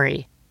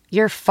story,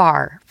 you're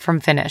far from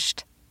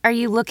finished. Are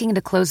you looking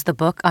to close the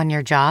book on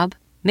your job?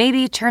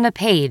 Maybe turn a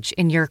page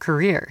in your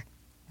career?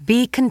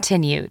 Be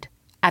continued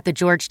at the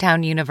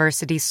Georgetown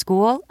University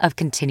School of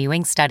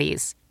Continuing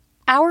Studies.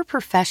 Our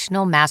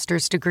professional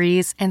master's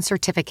degrees and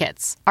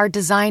certificates are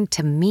designed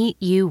to meet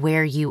you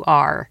where you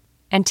are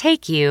and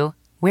take you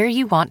where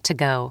you want to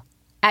go.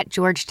 At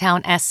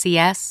Georgetown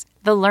SCS,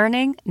 the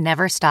learning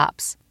never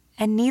stops,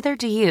 and neither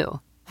do you.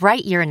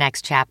 Write your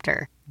next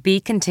chapter. Be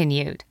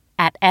continued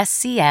at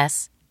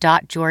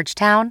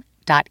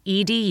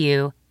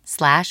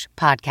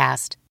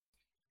scs.georgetown.edu/podcast.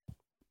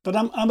 But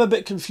I'm a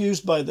bit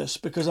confused by this,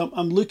 because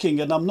I'm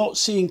looking and I'm not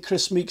seeing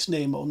Chris Meek's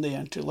name on the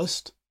entry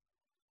list.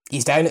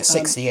 He's down at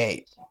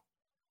 68.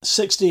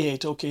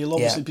 68. Okay, he'll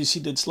obviously be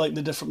seeded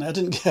slightly differently. I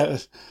didn't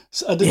get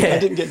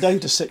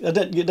down to 6. I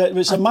didn't get down.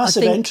 It's a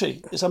massive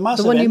entry. It's a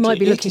massive. The one entry. you might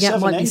be looking at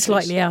might be entries.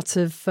 slightly out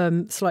of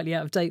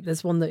date.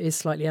 There's one that is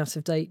slightly out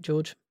of date,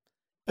 George.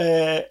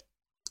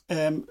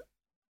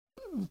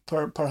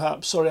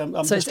 Perhaps. Sorry,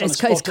 I'm so just it's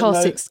trying to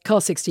spot it now. car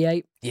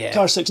 68. Yeah,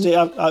 car 68.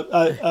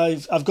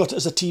 I've got it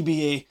as a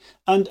TBA,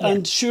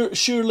 and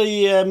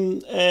surely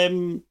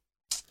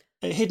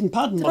Hayden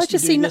Padden must be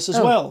doing this as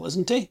well,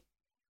 isn't he?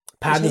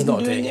 Padden's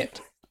not doing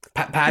it.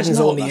 Padden's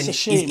only that's in. A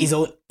shame. He's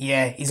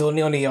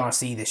only on the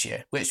ERC this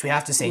year, which we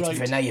have to say.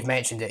 Right. Now you've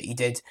mentioned it, he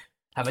did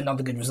have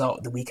another good result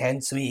at the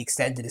weekend, so he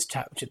extended his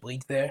championship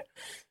lead there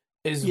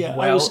as well.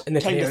 I was kind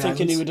of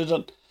thinking he would have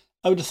done.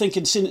 I would have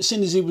thinking, soon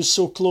as he was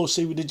so close,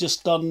 he would have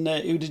just done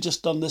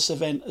this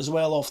event as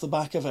well off the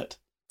back of it.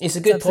 It's a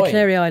good That's point. the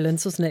Canary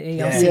Islands, wasn't it?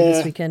 ERC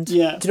this weekend.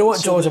 Yeah. Do you know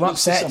what, George? I'm So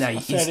upset now.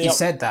 fairly You up.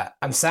 said that.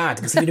 I'm sad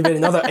because it would have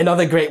been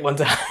another great one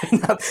to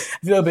have. I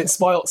feel a bit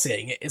spoilt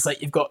seeing it. It's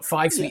like you've got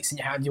 5 sweets in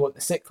your hand. You want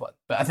the 6th one,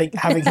 but I think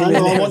having him in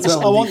there as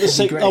well I want would be the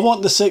sixth. great. I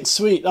want the 6th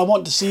suite. I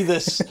want to see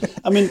this.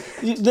 I mean,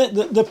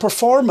 the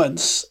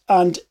performance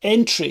and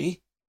entry,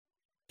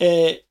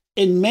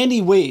 in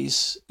many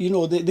ways,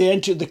 the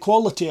entry, the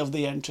quality of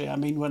the entry. I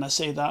mean, when I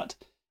say that,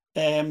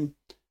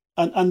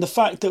 and the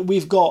fact that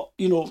we've got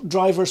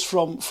drivers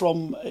from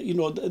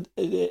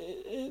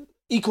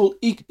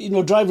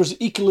drivers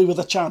equally with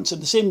a chance in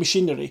the same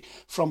machinery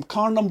from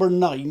car number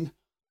 9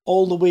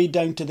 all the way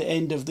down to the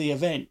end of the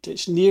event.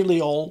 It's nearly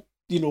all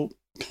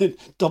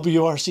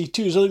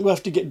WRC2s. I think we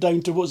have to get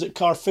down to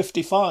car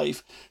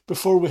 55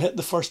 before we hit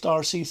the first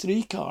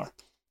RC3 car.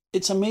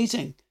 It's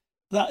amazing.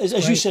 That is,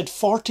 as you said,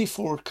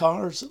 44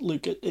 cars.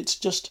 Look, it's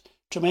just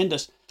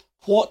tremendous.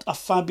 What a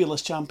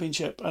fabulous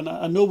championship, and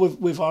I know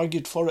we've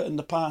argued for it in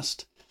the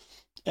past.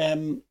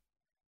 And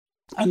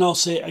I'll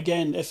say it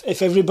again: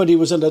 if everybody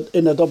was in a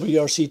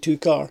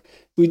WRC2 car,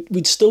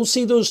 we'd still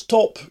see those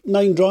top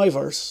 9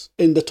 drivers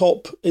in the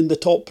top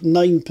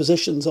 9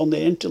 positions on the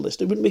entry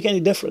list. It wouldn't make any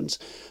difference.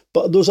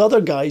 But those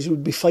other guys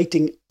would be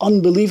fighting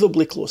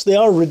unbelievably close. They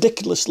are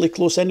ridiculously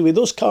close anyway.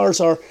 Those cars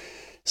are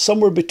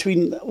somewhere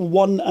between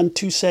 1 and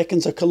 2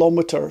 seconds a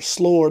kilometre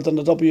slower than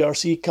a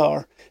WRC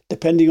car,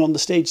 depending on the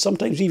stage.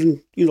 Sometimes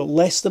even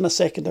less than a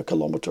second a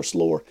kilometre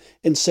slower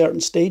in certain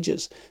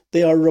stages.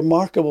 They are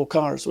remarkable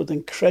cars with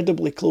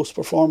incredibly close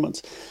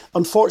performance.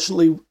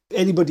 Unfortunately,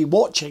 anybody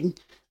watching,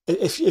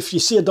 if you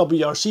see a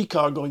WRC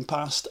car going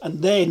past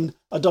and then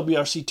a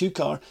WRC2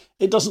 car,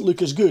 it doesn't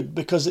look as good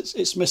because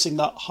it's missing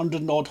that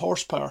 100 odd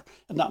horsepower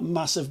and that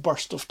massive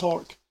burst of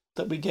torque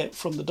that we get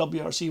from the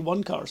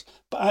WRC1 cars.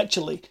 But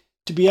actually,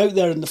 to be out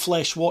there in the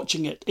flesh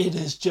watching it, it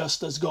is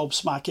just as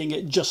gobsmacking.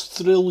 It just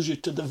thrills you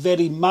to the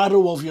very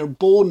marrow of your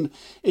bone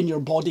in your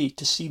body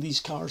to see these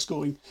cars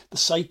going. The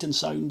sight and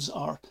sounds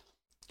are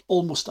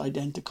almost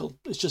identical.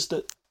 It's just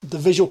that the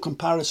visual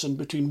comparison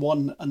between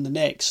one and the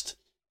next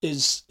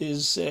is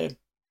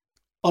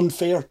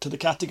unfair to the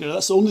category.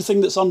 That's the only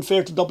thing that's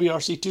unfair to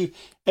WRC2.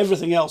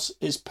 Everything else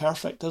is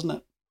perfect, isn't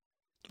it?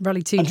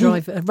 Rally 2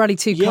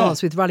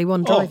 cars with Rally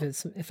 1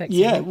 drivers,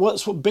 effectively. Yeah, well,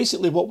 that's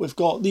basically what we've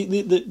got.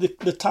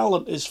 The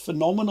talent is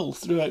phenomenal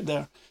throughout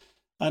there.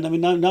 And I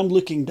mean, now I'm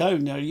looking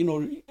down there,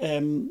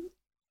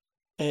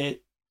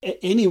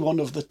 any one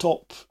of the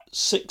top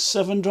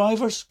 6-7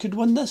 drivers could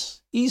win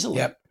this easily.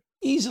 Yep.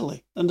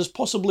 Easily. And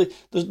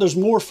there's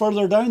more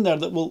further down there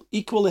that will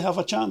equally have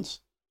a chance.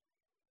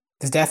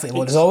 There's definitely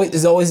one.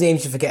 There's always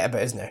names you forget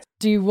about, isn't there?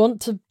 Do you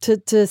want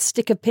to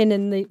stick a pin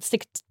on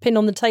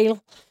the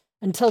tail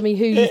and tell me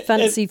who you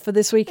fancy for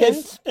this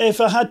weekend? If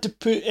I had to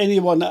put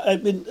anyone, I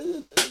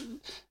mean,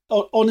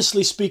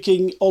 honestly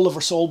speaking,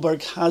 Oliver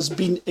Solberg has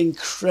been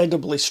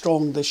incredibly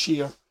strong this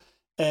year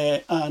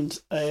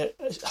and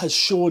has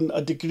shown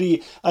a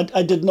degree.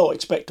 I did not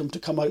expect him to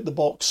come out the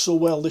box so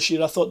well this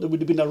year. I thought there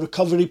would have been a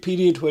recovery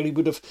period where he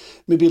would have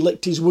maybe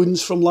licked his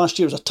wounds from last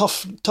year. It was a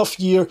tough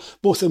year,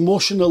 both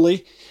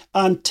emotionally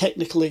and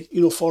technically,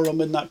 for him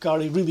in that car.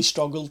 He really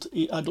struggled.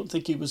 I don't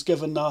think he was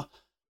given a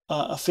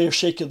fair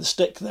shake of the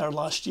stick there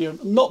last year.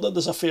 Not that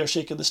there's a fair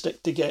shake of the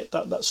stick to get.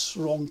 That's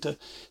wrong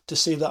to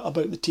say that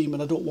about the team,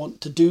 and I don't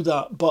want to do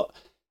that. But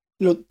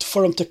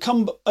for him to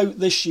come out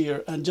this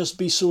year and just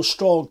be so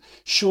strong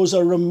shows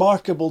a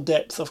remarkable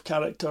depth of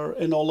character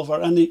in Oliver,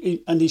 and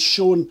he's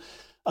shown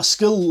a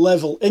skill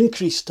level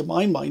increase to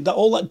my mind. That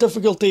all that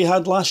difficulty he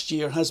had last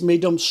year has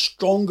made him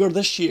stronger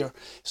this year.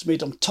 It's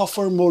made him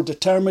tougher, more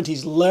determined.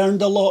 He's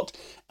learned a lot,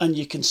 and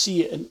you can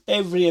see it in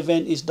every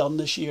event he's done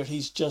this year.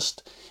 He's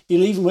just,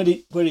 even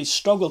where he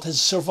struggled, his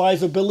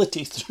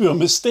survivability through a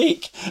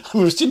mistake.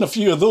 We've seen a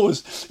few of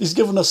those. He's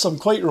given us some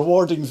quite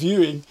rewarding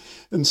viewing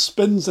and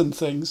spins and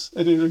things,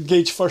 and you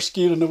engage first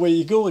gear and away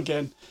you go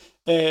again,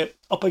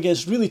 up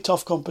against really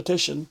tough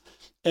competition.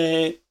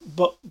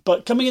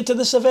 But coming into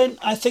this event,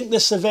 I think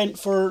this event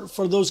for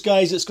those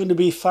guys, it's going to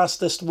be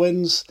fastest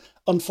wins,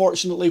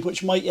 unfortunately,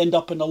 which might end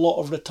up in a lot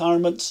of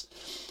retirements.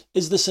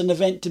 Is this an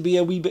event to be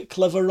a wee bit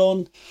clever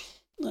on?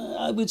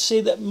 I would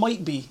say that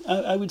might be.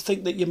 I would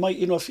think that you might,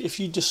 if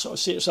you just sort of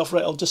say to yourself,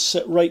 right, I'll just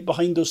sit right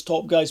behind those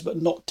top guys,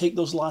 but not take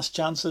those last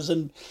chances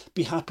and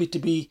be happy to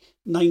be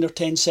 9 or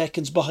 10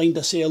 seconds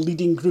behind, say, a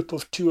leading group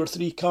of 2 or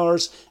 3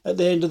 cars at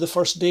the end of the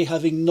first day,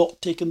 having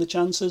not taken the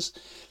chances.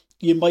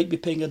 You might be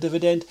paying a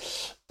dividend.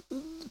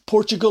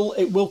 Portugal,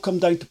 it will come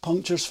down to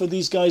punctures for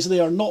these guys. They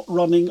are not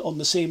running on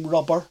the same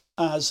rubber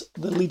as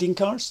the leading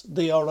cars.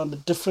 They are on a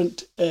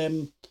different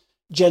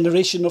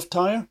generation of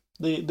tyre.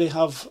 They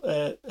have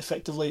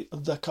effectively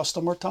the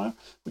customer tyre,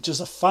 which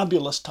is a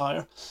fabulous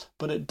tyre,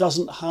 but it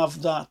doesn't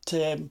have that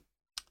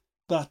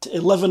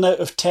 11 out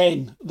of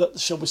 10 that,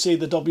 shall we say,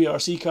 the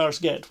WRC cars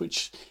get,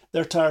 which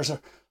their tyres are,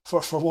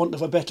 for want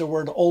of a better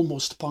word,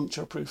 almost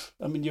puncture proof.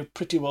 I mean, you're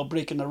pretty well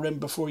breaking a rim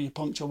before you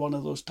puncture one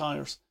of those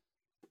tyres,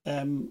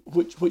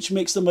 which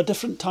makes them a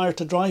different tyre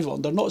to drive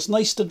on. They're not as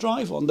nice to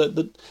drive on.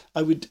 That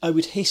I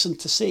would hasten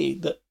to say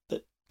that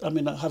I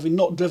mean, having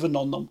not driven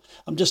on them,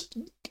 I'm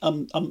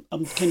kind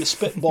of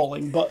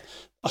spitballing, but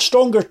a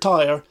stronger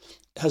tyre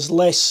has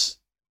less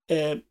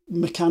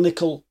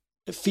mechanical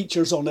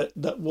features on it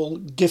that will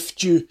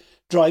gift you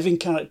driving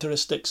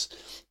characteristics.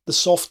 The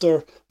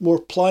softer, more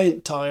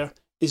pliant tyre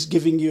is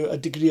giving you a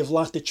degree of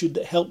latitude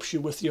that helps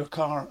you with your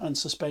car and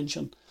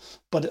suspension,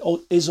 but it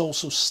is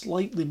also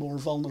slightly more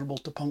vulnerable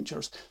to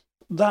punctures.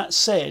 That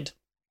said,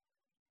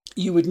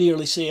 you would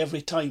nearly say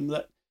every time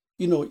that,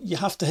 you know, you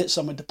have to hit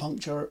something to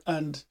puncture,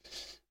 and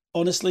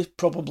honestly,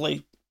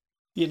 probably,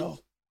 you know,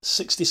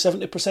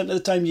 60-70% of the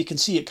time you can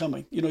see it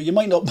coming. You know, you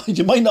might not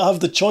have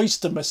the choice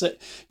to miss it.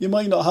 You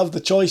might not have the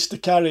choice to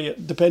carry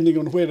it, depending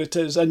on where it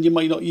is, and you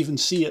might not even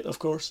see it, of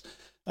course.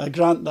 I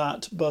grant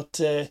that, but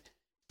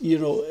you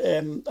know,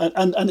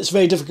 and it's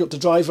very difficult to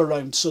drive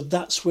around. So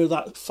that's where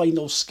that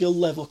final skill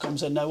level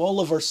comes in. Now,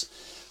 Oliver's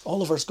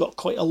got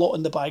quite a lot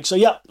in the bag. So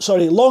yeah,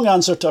 sorry, long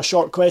answer to a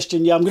short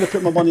question. Yeah, I'm going to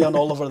put my money on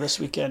Oliver this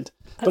weekend.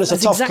 But it's a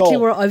tough exactly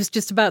call. What I was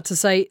just about to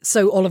say.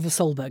 So Oliver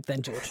Solberg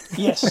then, George.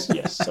 Yes.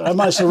 So I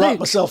managed to wrap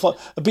myself up.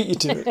 I beat you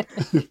to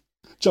it.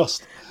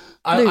 Just.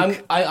 I'm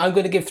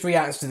going to give 3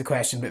 answers to the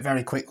question, but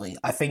very quickly.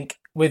 I think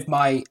with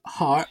my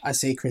heart, I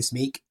say Chris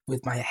Meek.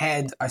 With my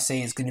head, I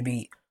say it's going to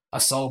be a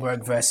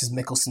Solberg versus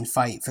Mickelson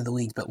fight for the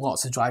lead, but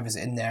lots of drivers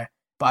in there.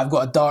 But I've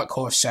got a dark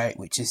horse shout,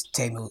 which is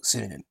Teemu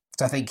Sunen.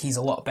 So I think he's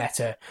a lot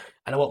better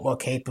and a lot more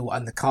capable,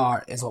 and the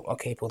car is a lot more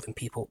capable than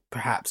people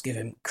perhaps give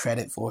him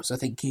credit for. So I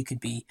think he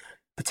could be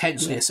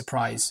potentially a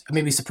surprise.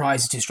 Maybe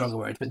surprise is too strong a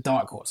word, but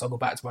dark horse. I'll go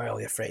back to my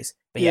earlier phrase.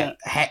 But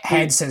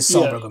head says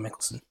Solberg or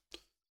Mickelson.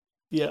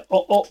 Yeah,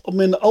 I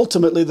mean,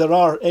 ultimately there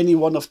are any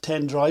one of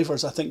 10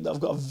 drivers, I think, that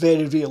have got a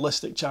very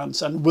realistic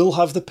chance and will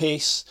have the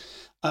pace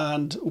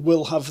and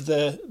will have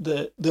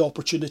the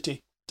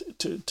opportunity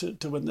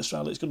to win this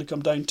rally. It's going to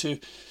come down to,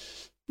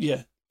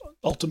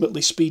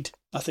 ultimately speed,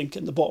 I think,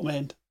 in the bottom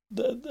end.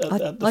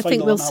 I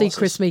think we'll see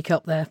Chris Meek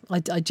up there.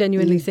 I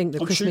genuinely think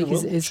that Chris Meek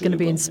is going to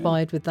be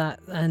inspired with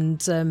that.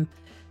 And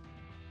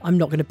I'm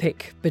not going to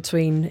pick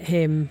between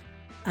him,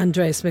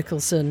 Andreas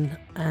Mikkelsen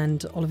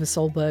and Oliver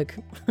Solberg.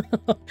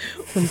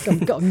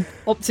 I'm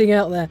opting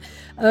out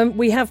there.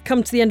 We have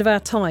come to the end of our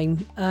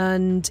time,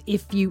 and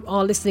if you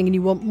are listening and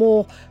you want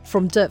more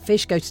from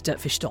Dirtfish, go to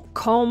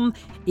dirtfish.com.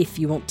 If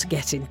you want to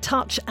get in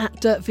touch, at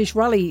Dirtfish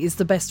Rally is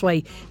the best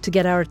way to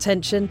get our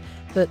attention.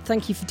 But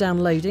thank you for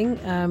downloading.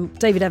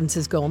 David Evans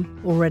has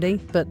gone already,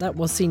 but that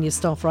was senior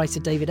staff writer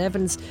David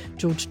Evans,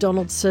 George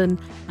Donaldson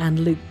and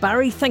Luke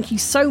Barry. Thank you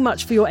so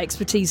much for your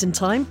expertise and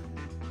time.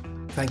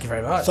 Thank you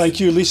very much. Thank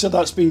you, Lisa.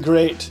 That's been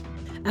great.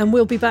 And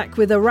we'll be back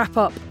with a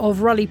wrap-up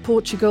of Rally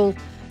Portugal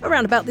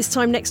around about this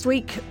time next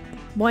week.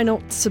 Why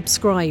not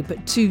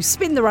subscribe to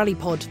Spin the Rally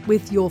Pod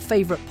with your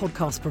favourite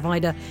podcast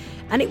provider,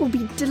 and it will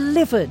be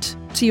delivered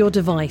to your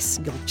device.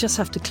 You'll just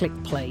have to click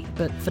play.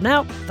 But for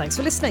now, thanks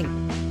for listening.